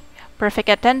C. Perfect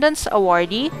Attendance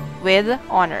Awardee with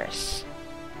honors.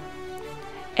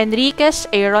 Enriquez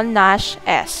Aaron Nash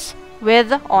S.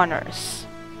 with honors.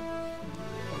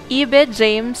 Ibed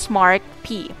James Mark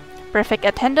P. Perfect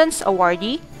Attendance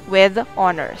Awardee with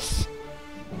honors.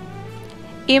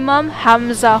 Imam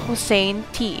Hamza Hussein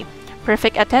T.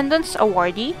 Perfect Attendance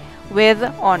Awardee with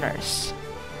honors.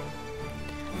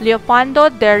 Leopoldo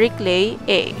Derrick Lay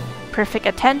A. Perfect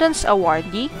Attendance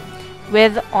Awardee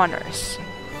with honors.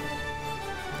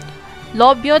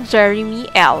 Lobio Jeremy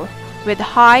L. with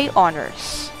high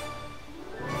honors.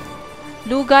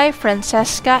 Lugay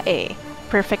Francesca A.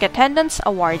 Perfect Attendance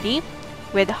Awardee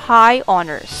with high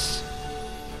honors.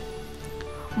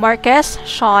 Marquez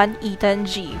Sean Ethan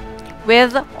G.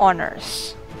 with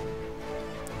honors.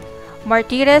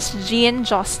 Martires Jean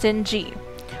Justin G.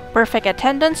 Perfect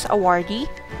Attendance Awardee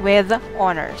with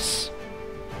honors.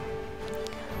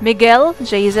 Miguel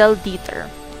Jazel Dieter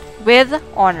with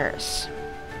honors.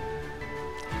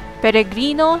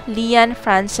 Peregrino Lian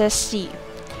Frances C.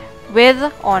 with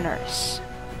honors.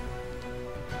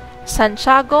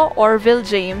 Santiago Orville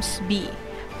James B.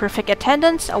 Perfect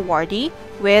Attendance Awardee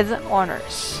with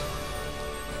honors.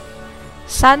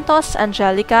 Santos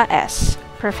Angelica S.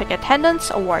 Perfect Attendance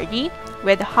Awardee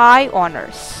with high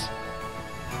honors.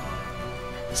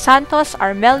 Santos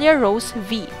Armelia Rose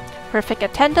V. Perfect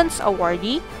Attendance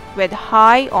Awardee with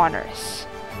high honors.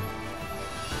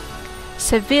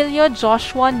 Sevilio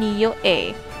Joshua Neo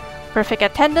A. Perfect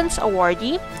Attendance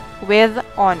Awardee with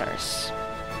honors.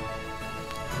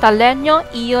 Talenyo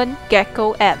Ion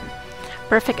Gecko M.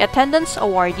 Perfect Attendance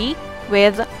Awardee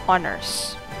with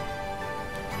honors.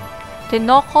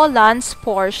 Tinoco Lance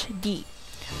Porsche D,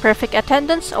 perfect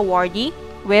attendance awardee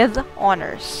with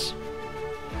honors.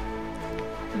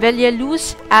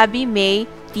 Villaluz Abby May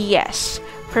DS,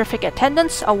 perfect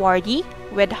attendance awardee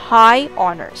with high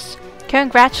honors.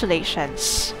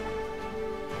 Congratulations!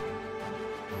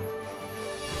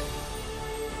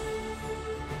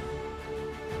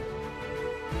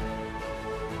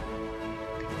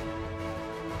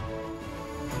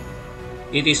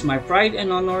 It is my pride and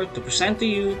honor to present to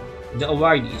you the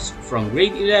awardees from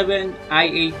Grade 11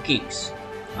 IA Kings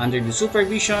under the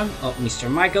supervision of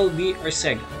Mr. Michael B.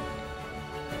 Arcega.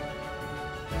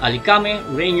 Alicame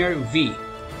Rainier V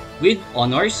with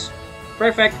honors,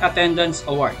 perfect attendance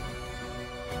award.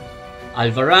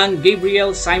 Alvaran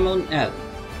Gabriel Simon L,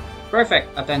 perfect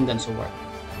attendance award.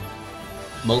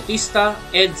 Bautista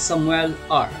Ed Samuel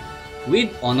R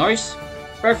with honors,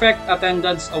 perfect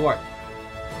attendance award.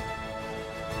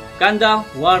 Kanda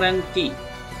Warren T,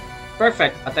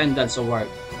 perfect attendance award.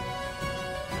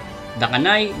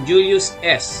 Dakanay Julius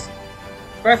S,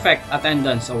 perfect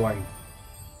attendance award.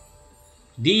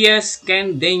 Diaz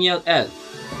Ken Daniel L,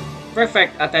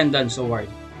 perfect attendance award.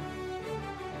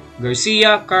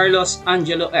 Garcia Carlos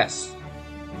Angelo S,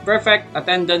 perfect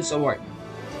attendance award.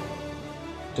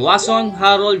 Tuason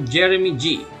Harold Jeremy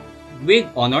G, with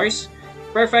honors,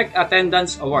 perfect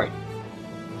attendance award.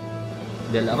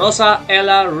 De La Rosa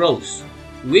Ella Rose,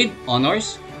 with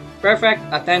honors, perfect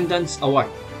attendance award.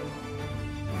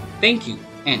 Thank you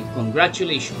and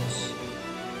congratulations.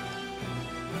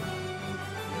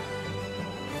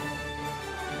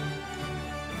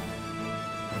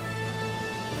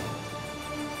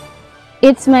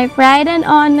 It's my pride and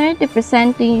honor to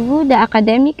present to you the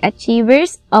academic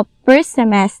achievers of first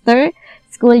semester,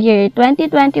 school year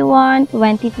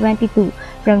 2021-2022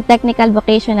 from Technical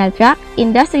Vocational Track,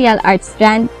 Industrial Arts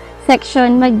Strand,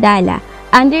 Section Magdala,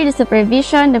 under the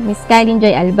supervision of Ms. Kylin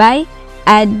Joy Albay,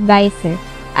 Advisor,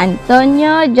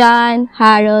 Antonio John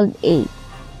Harold A.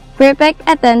 Perfect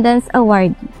Attendance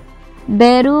Awardee,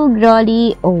 Beru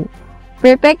Groli O.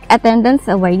 Perfect Attendance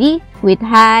Awardee with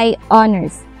high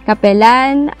honors,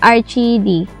 Kapelan Archie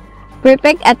D.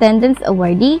 Perfect Attendance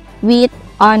Awardee with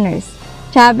honors,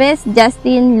 Chavez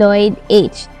Justin Lloyd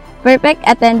H. Perfect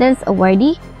Attendance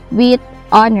Awardee with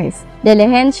honors,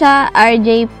 Diligencia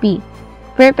RJP.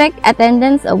 Perfect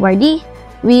Attendance Awardee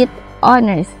with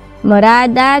honors,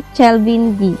 Morada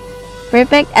Chelvin D.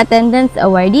 Perfect Attendance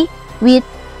Awardee with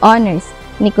honors,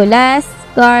 Nicolas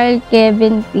Carl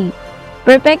Kevin P.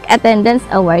 Perfect Attendance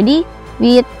Awardee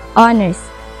with honors,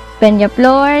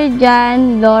 Peñaflor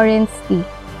John Lawrence P.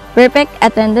 Perfect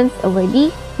Attendance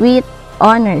Awardee with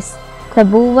honors,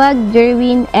 Tabuwag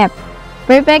Jerwin F.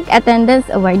 Perfect Attendance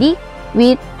Awardee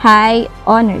with high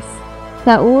honors,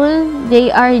 Saul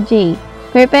JRJ.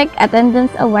 Perfect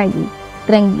Attendance Awardee,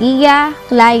 Trangia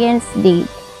Clients Day.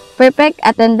 Perfect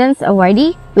Attendance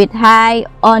Awardee with high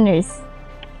honors.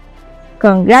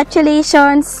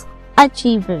 Congratulations,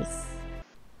 achievers!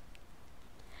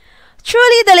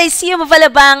 Truly, the Lyceum of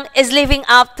Alabang is living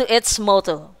up to its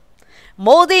motto,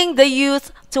 molding the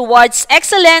youth towards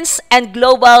excellence and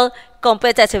global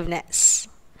competitiveness.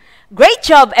 Great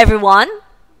job, everyone!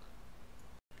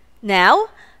 Now,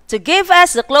 to give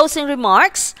us the closing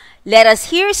remarks, let us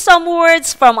hear some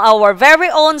words from our very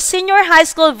own senior high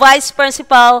school vice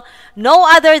principal, no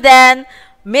other than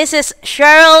Mrs.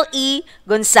 Cheryl E.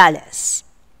 Gonzalez.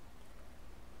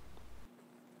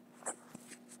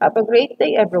 Have a great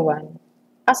day, everyone.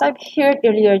 As I've heard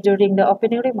earlier during the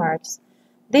opening remarks,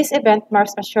 this event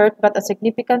marks a short but a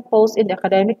significant pause in the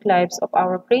academic lives of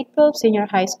our grade 12 senior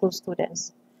high school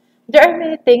students. There are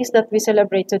many things that we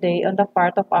celebrate today on the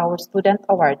part of our student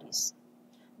awardees.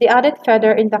 The added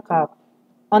feather in the cap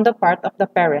on the part of the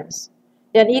parents,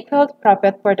 the unequaled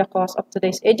profit for the cause of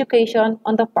today's education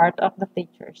on the part of the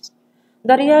teachers,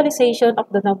 the realization of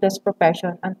the noblest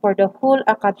profession and for the whole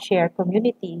ACAD-share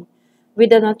community with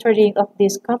the nurturing of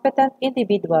these competent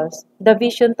individuals, the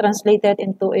vision translated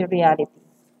into a reality.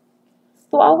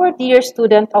 To our dear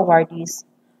student awardees,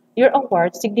 your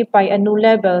awards signify a new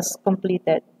levels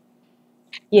completed.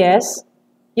 Yes,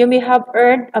 you may have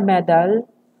earned a medal,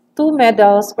 2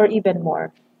 medals, or even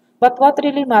more. But what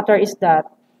really matters is that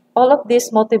all of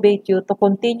this motivate you to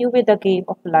continue with the game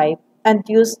of life and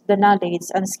use the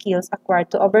knowledge and skills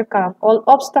acquired to overcome all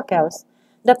obstacles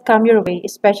that come your way,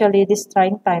 especially these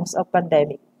trying times of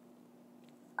pandemic.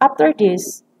 After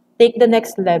this, take the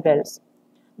next levels.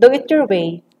 Do it your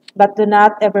way, but do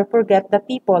not ever forget the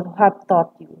people who have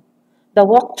taught you, the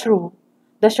walkthrough,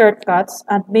 the shortcuts,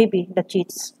 and maybe the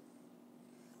cheats.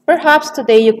 Perhaps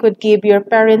today you could give your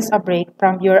parents a break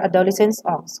from your adolescence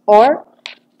angst or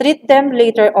treat them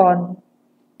later on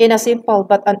in a simple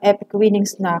but an epic winning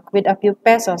snack with a few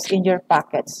pesos in your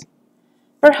pockets.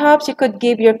 Perhaps you could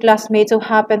give your classmates who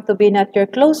happen to be not your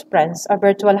close friends a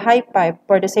virtual high five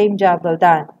for the same job well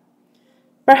done.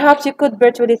 Perhaps you could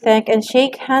virtually thank and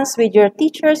shake hands with your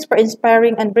teachers for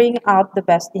inspiring and bringing out the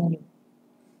best in you.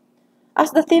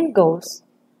 As the theme goes,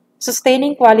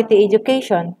 sustaining quality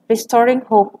education, restoring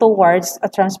hope towards a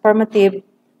transformative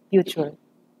future.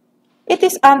 It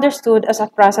is understood as a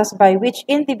process by which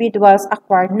individuals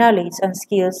acquire knowledge and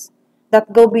skills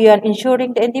that go beyond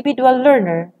ensuring the individual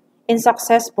learner is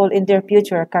successful in their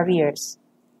future careers.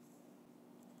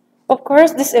 Of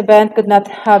course, this event could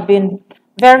not have been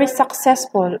very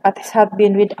successful as it had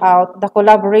been without the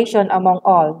collaboration among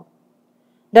all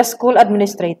the school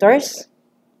administrators,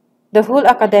 the whole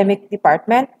academic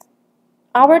department,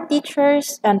 our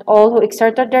teachers, and all who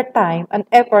exerted their time and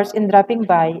efforts in dropping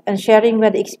by and sharing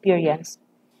with the experience.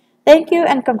 Thank you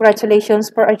and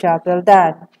congratulations for a job well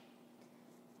done.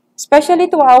 Especially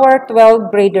to our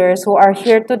 12th graders who are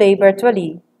here today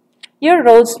virtually. Your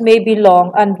roads may be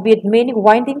long and with many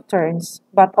winding turns,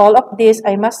 but all of this,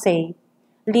 I must say,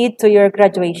 lead to your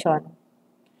graduation.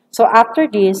 So after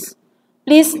this,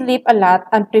 please sleep a lot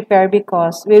and prepare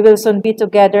because we will soon be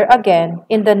together again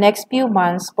in the next few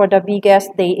months for the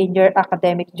biggest day in your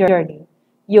academic journey,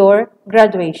 your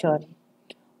graduation.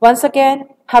 Once again,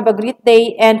 have a great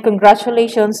day and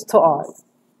congratulations to all.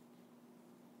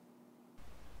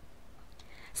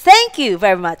 Thank you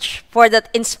very much for that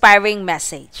inspiring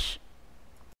message.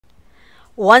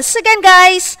 Once again,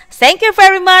 guys, thank you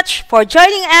very much for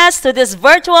joining us to this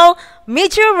virtual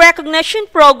Midyear recognition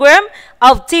program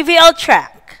of TVL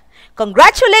Track.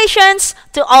 Congratulations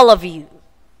to all of you.